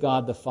hates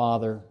God the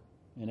Father,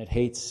 and it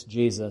hates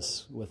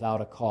Jesus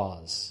without a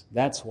cause.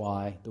 That's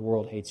why the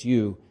world hates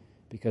you,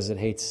 because it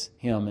hates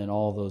Him and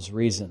all those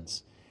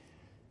reasons.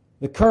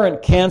 The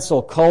current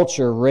cancel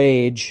culture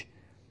rage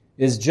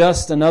is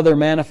just another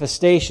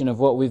manifestation of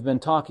what we've been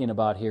talking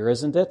about here,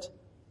 isn't it?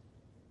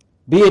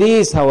 Be at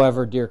ease,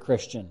 however, dear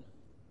Christian,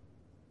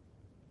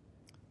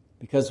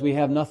 because we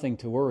have nothing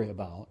to worry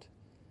about.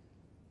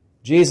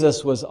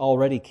 Jesus was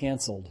already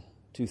canceled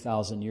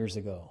 2,000 years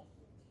ago.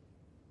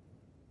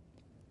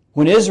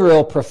 When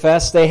Israel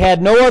professed they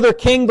had no other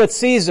king but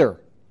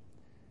Caesar,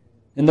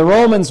 and the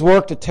Romans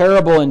worked a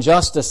terrible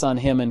injustice on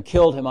him and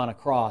killed him on a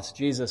cross,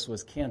 Jesus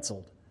was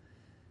canceled.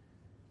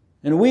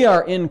 And we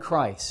are in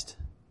Christ,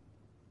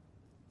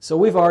 so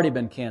we've already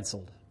been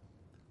canceled.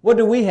 What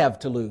do we have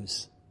to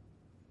lose?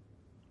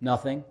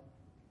 Nothing.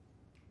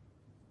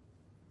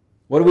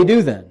 What do we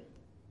do then?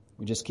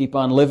 We just keep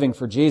on living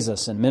for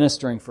Jesus and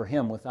ministering for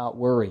Him without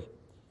worry.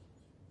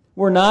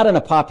 We're not in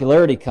a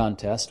popularity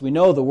contest. We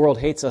know the world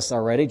hates us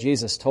already.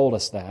 Jesus told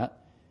us that.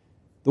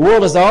 The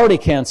world has already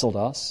canceled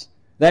us.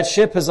 That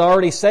ship has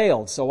already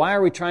sailed. So why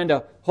are we trying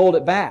to hold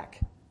it back?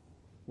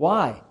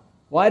 Why?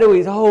 Why do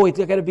we've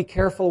got to be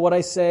careful what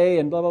I say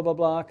and blah, blah, blah,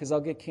 blah, because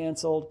I'll get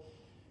canceled.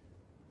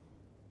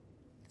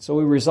 So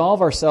we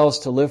resolve ourselves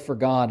to live for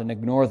God and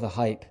ignore the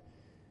hype.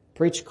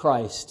 Preach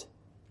Christ.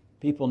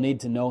 People need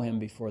to know Him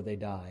before they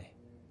die.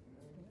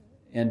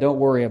 And don't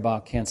worry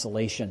about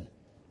cancellation,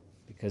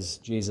 because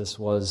Jesus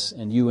was,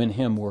 and you and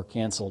Him were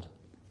canceled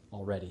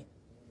already.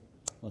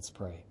 Let's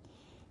pray.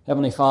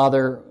 Heavenly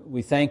Father,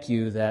 we thank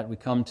You that we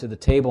come to the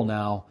table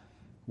now,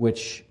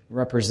 which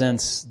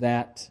represents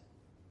that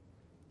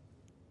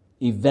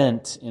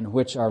event in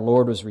which our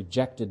Lord was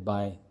rejected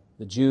by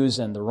the Jews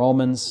and the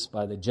Romans,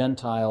 by the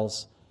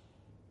Gentiles.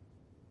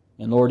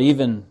 And Lord,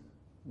 even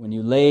when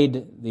You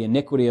laid the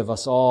iniquity of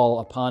us all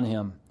upon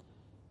Him,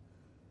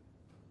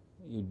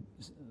 You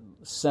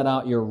set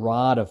out Your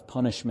rod of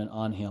punishment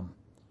on Him.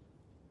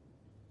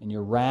 And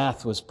Your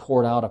wrath was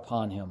poured out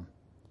upon Him.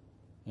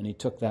 And He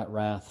took that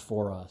wrath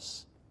for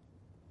us.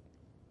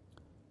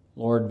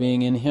 Lord,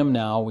 being in Him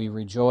now, we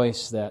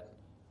rejoice that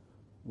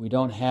we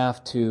don't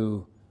have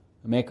to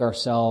make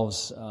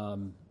ourselves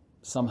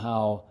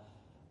somehow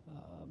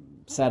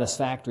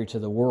satisfactory to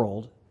the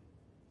world.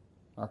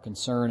 Our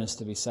concern is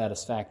to be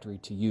satisfactory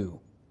to You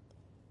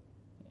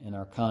in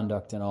our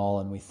conduct and all,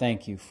 and we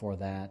thank You for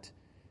that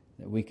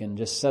we can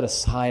just set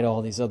aside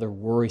all these other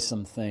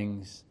worrisome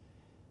things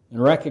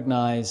and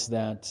recognize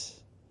that,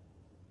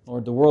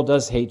 Lord, the world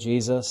does hate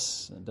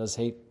Jesus, it does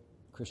hate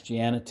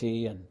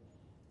Christianity, and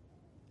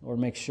Lord,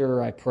 make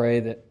sure, I pray,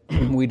 that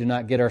we do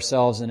not get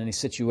ourselves in any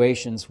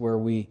situations where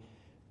we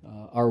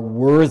are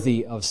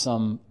worthy of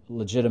some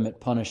legitimate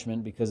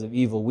punishment because of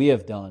evil we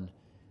have done.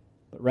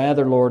 But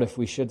rather, Lord, if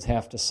we should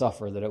have to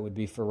suffer, that it would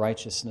be for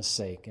righteousness'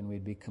 sake and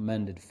we'd be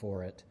commended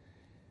for it.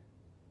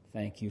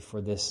 Thank You for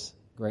this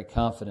great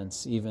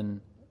confidence,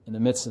 even in the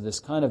midst of this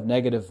kind of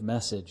negative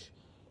message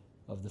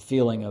of the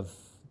feeling of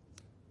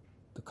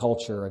the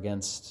culture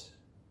against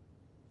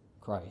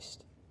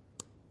Christ.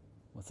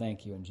 Well,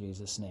 thank You in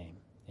Jesus' name.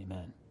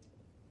 Amen.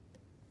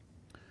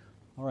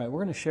 All right,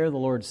 we're going to share the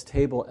Lord's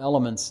table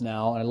elements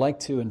now, and I'd like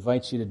to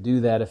invite you to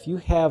do that. If you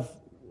have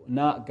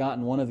not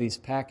gotten one of these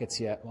packets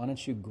yet, why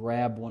don't you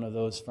grab one of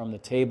those from the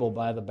table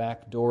by the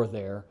back door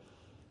there.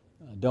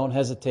 Don't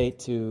hesitate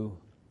to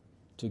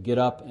get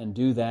up and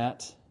do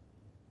that.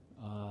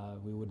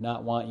 We would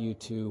not want you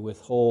to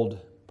withhold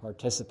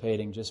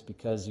participating just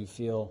because you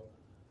feel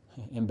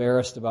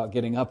embarrassed about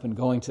getting up and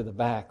going to the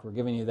back. We're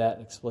giving you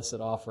that explicit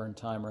offer and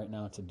time right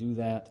now to do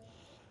that.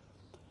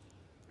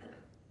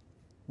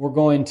 We're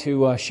going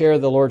to share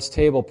the Lord's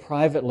table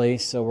privately,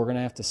 so we're going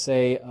to have to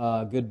say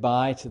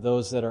goodbye to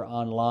those that are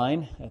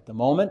online at the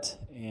moment,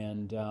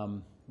 and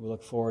we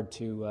look forward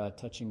to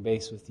touching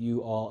base with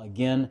you all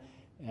again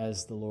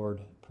as the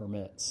Lord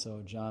permits.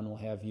 So John will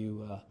have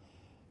you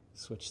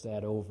switch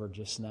that over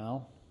just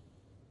now.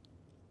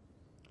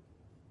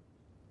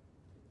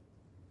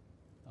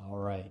 All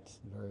right,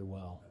 very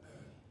well.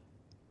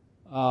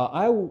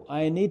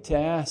 I need to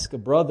ask a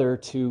brother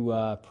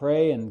to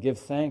pray and give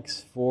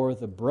thanks for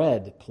the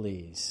bread,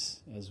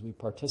 please, as we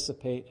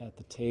participate at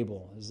the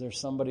table. Is there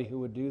somebody who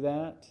would do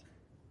that?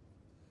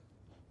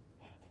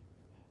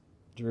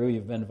 Drew,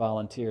 you've been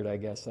volunteered, I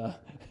guess, huh?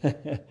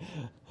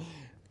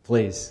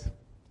 Please.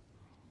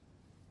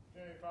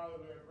 Heavenly Father,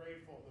 we are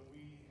grateful that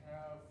we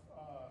have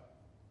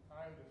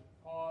time to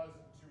pause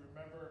and to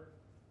remember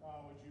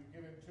what You've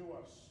given to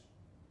us,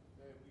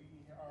 that we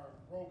are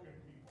broken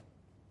people.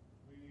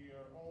 We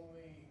are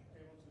only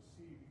able to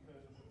see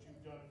because of what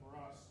You've done for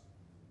us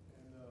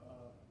and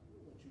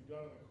what You've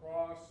done on the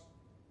cross,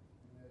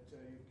 and that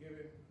You've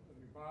given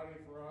Your body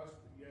for us,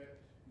 but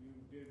yet You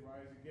did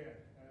rise again,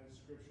 as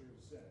Scripture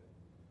has said.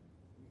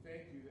 We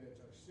thank You that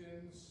our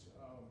sins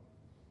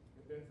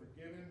have been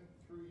forgiven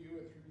through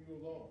You and through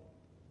You alone,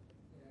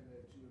 and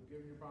that You have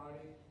given Your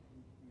body.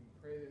 We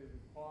pray that as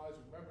we pause,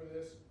 remember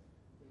this,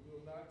 that we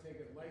will not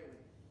take it lightly,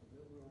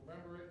 that we will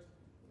remember it,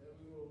 and that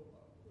we will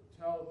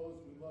tell those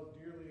we love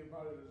dearly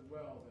about it as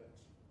well,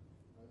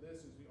 that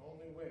this is the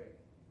only way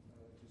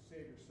to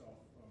save yourself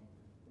from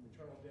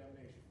eternal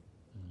damnation.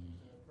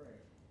 So I pray.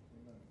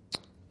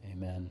 Amen.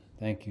 Amen.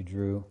 Thank you,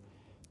 Drew.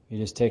 You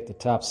just take the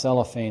top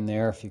cellophane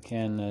there, if you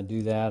can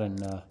do that,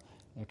 and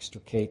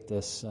extricate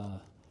this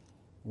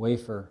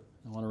wafer.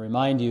 I want to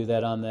remind you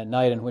that on that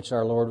night in which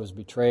our Lord was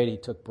betrayed, He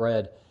took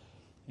bread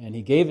and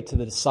He gave it to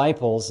the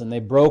disciples, and they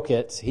broke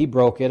it. He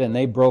broke it, and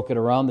they broke it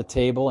around the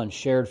table and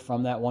shared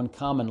from that one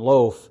common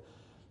loaf,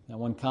 that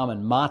one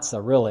common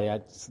matzah, really.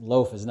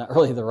 Loaf is not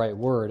really the right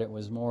word. It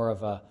was more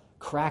of a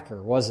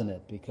cracker, wasn't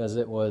it? Because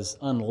it was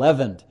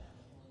unleavened.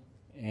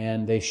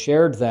 And they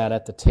shared that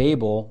at the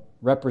table,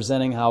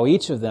 representing how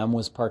each of them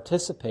was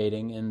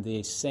participating in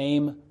the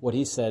same, what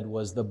He said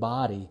was the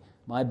body,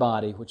 my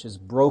body, which is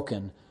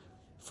broken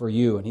for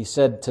you. And He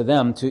said to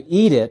them to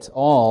eat it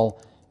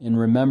all in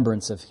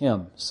remembrance of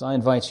Him. So I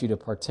invite you to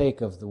partake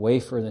of the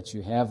wafer that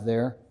you have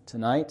there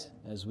tonight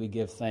as we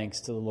give thanks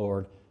to the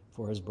Lord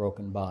for His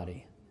broken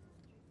body.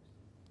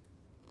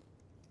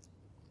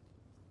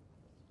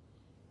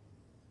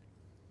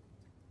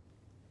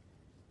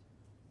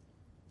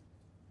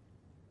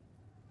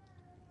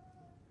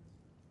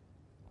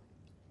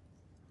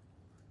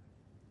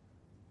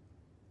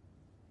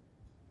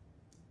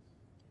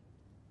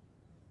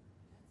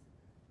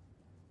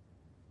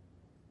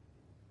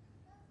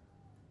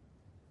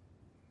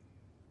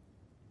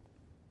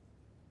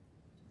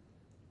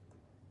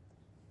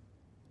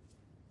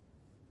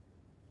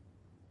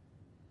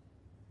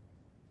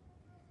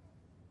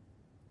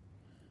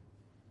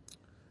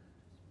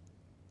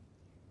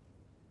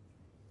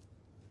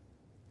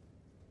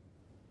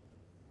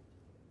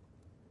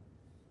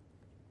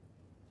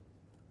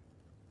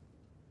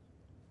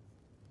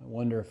 I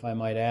wonder if I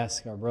might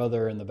ask our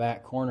brother in the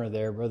back corner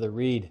there, Brother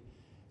Reed,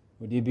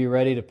 would you be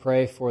ready to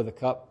pray for the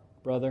cup,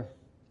 brother?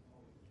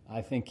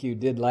 I think you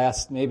did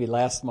maybe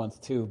last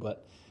month too,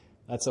 but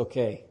that's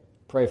okay.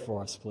 Pray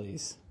for us,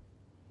 please.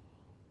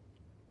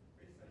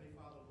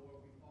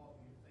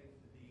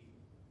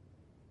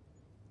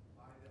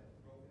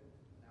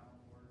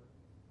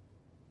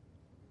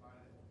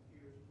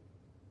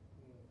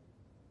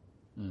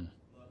 Mm.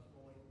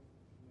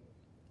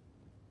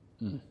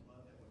 Mm.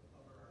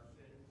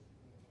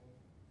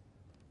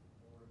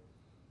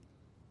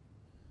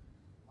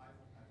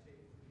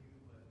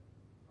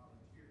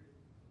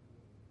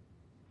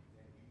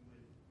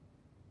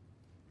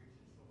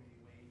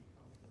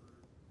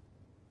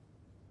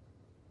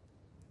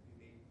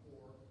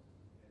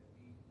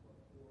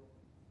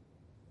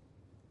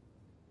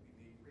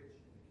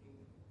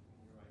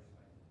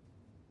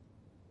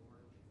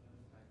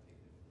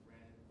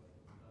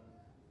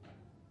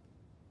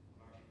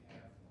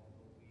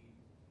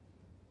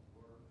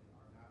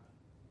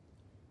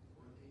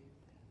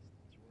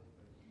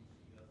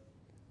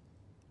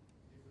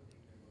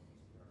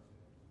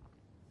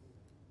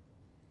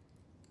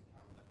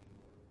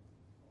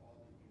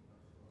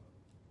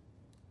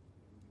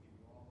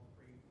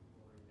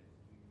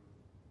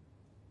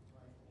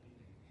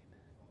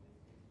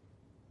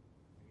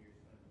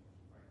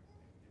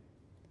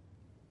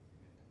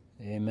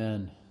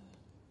 Amen.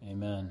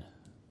 Amen.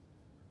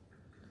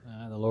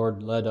 The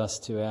Lord led us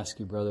to ask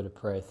you, brother, to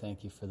pray.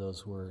 Thank you for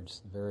those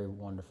words. Very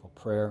wonderful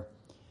prayer.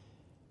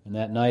 And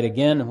that night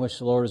again in which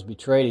the Lord was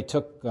betrayed, He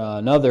took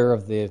another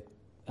of the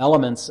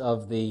elements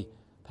of the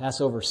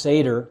Passover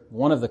Seder,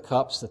 one of the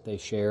cups that they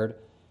shared,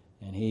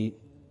 and He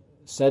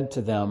said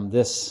to them,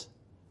 This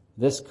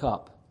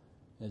cup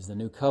is the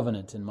new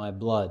covenant in my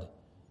blood,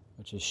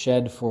 which is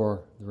shed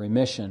for the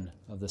remission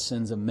of the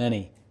sins of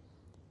many.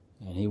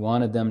 And He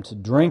wanted them to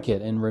drink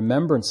it in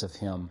remembrance of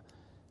Him.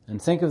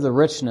 And think of the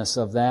richness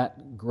of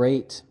that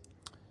great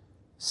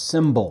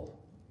symbol,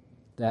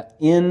 that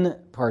in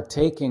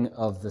partaking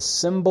of the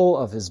symbol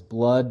of His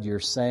blood, you're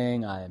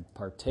saying, I am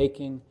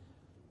partaking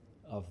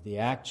of the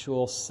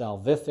actual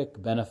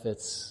salvific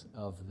benefits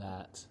of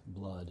that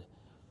blood,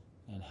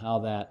 and how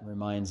that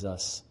reminds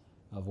us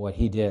of what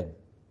He did.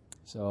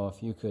 So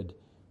if you could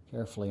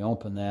carefully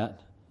open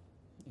that,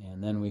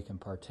 and then we can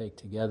partake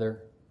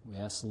together. We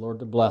ask the Lord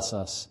to bless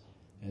us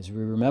as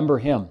we remember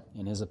Him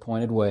in His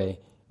appointed way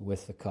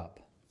with the cup.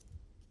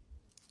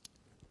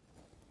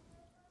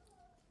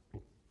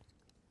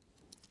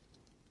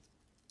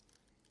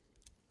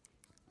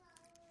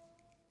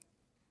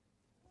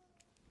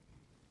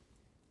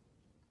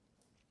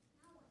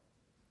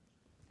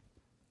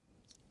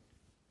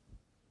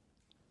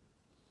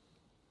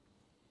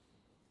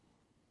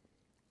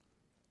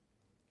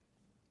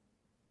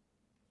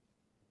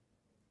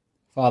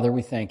 Father,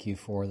 we thank You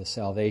for the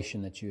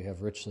salvation that You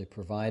have richly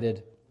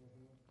provided,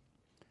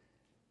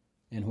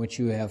 and which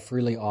You have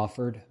freely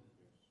offered,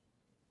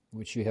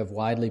 which You have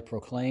widely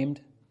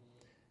proclaimed,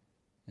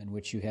 and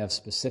which You have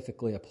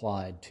specifically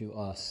applied to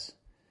us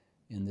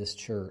in this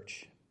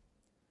church.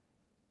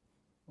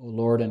 O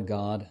Lord and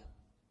God,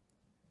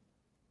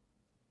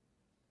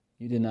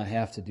 You did not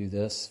have to do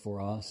this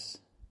for us.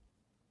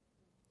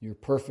 You're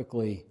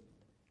perfectly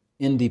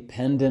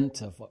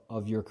independent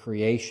of Your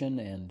creation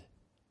and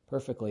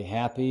perfectly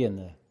happy in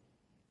the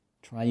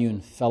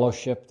triune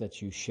fellowship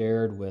that you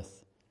shared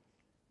with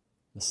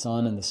the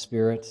Son and the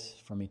Spirit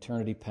from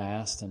eternity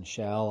past and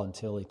shall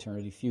until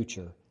eternity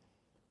future.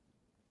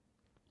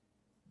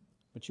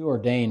 But you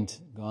ordained,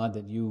 God,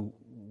 that you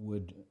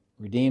would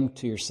redeem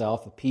to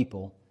yourself a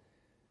people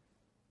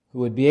who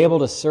would be able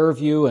to serve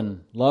you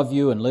and love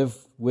you and live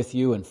with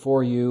you and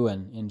for you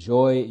and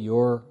enjoy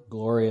your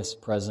glorious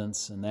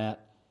presence, and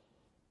that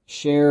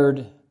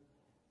shared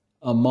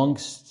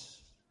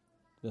amongst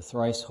the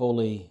thrice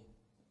holy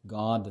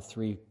God, the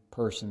three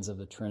persons of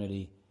the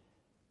Trinity.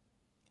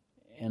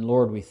 And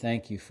Lord, we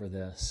thank you for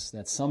this,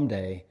 that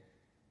someday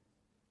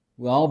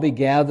we'll all be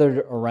gathered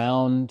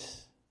around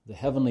the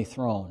heavenly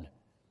throne.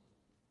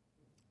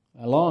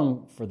 I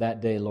long for that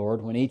day,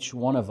 Lord, when each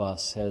one of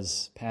us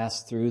has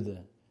passed through the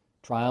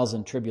trials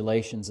and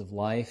tribulations of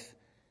life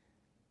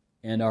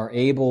and are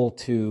able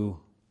to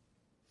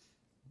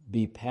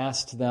be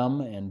past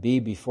them and be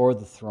before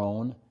the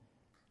throne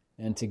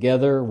and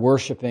together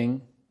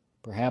worshiping,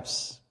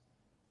 perhaps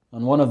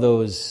on one of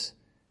those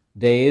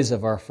days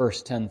of our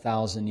first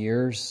 10,000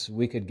 years,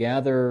 we could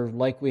gather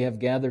like we have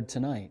gathered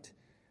tonight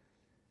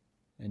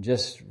and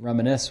just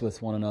reminisce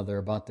with one another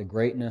about the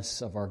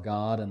greatness of our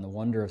God and the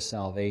wonder of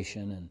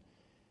salvation,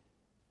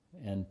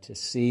 and to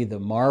see the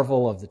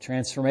marvel of the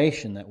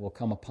transformation that will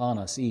come upon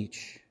us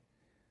each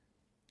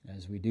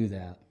as we do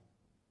that.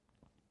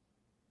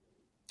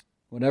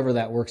 Whatever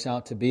that works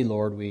out to be,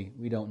 Lord,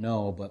 we don't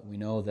know, but we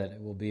know that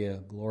it will be a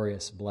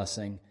glorious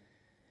blessing.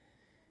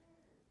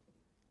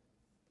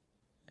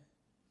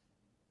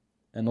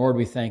 And Lord,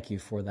 we thank you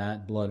for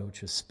that blood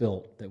which was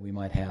spilt that we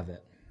might have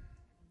it.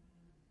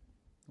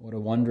 What a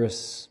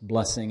wondrous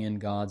blessing in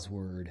God's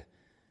Word.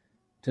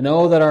 To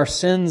know that our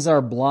sins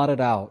are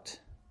blotted out.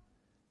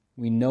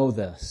 We know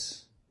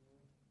this,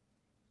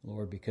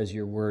 Lord, because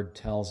your Word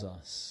tells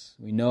us.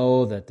 We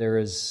know that there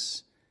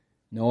is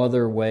no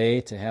other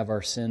way to have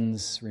our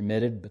sins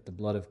remitted but the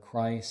blood of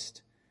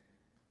Christ.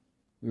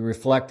 We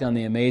reflect on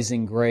the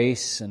amazing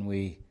grace and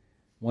we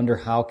wonder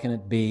how can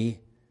it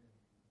be.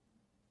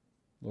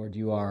 Lord,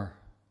 you are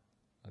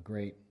a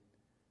great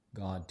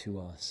God to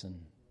us,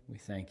 and we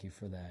thank you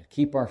for that.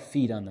 Keep our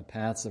feet on the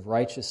paths of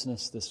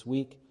righteousness this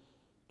week.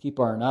 Keep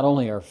not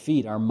only our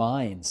feet, our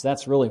minds.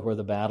 That's really where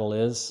the battle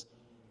is.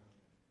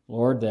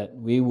 Lord, that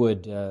we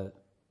would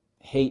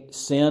hate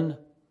sin,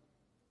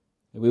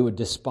 that we would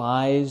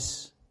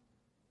despise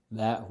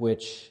that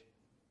which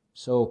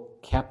so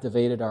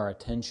captivated our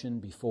attention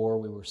before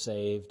we were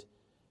saved,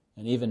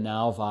 and even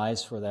now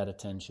vies for that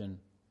attention.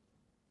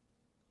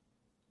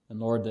 And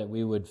Lord, that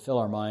we would fill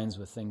our minds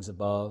with things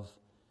above,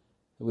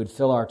 that we would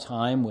fill our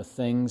time with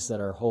things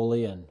that are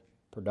holy and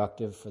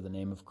productive for the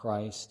name of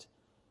Christ.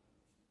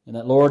 And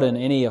that, Lord, in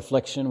any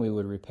affliction we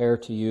would repair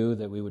to you,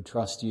 that we would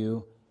trust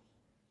you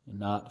and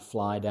not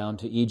fly down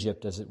to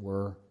Egypt, as it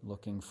were,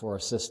 looking for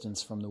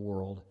assistance from the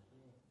world,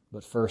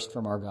 but first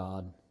from our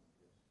God.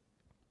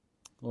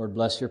 Lord,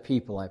 bless your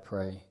people, I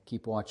pray.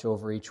 Keep watch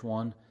over each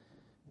one.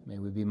 May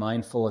we be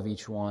mindful of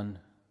each one,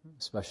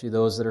 especially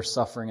those that are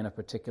suffering in a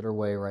particular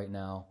way right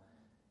now.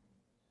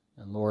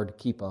 And Lord,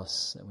 keep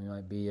us, that we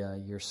might be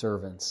your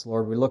servants.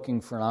 Lord, we're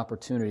looking for an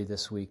opportunity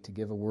this week to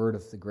give a word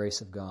of the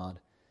grace of God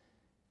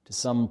to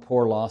some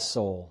poor lost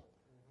soul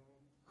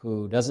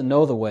who doesn't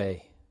know the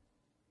way,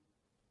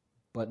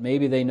 but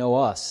maybe they know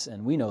us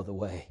and we know the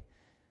way.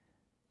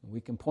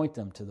 We can point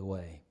them to the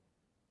way,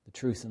 the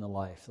truth and the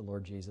life, the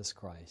Lord Jesus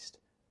Christ.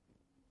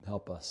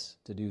 Help us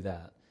to do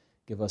that.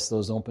 Give us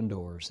those open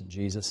doors. In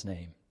Jesus'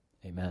 name,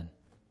 amen.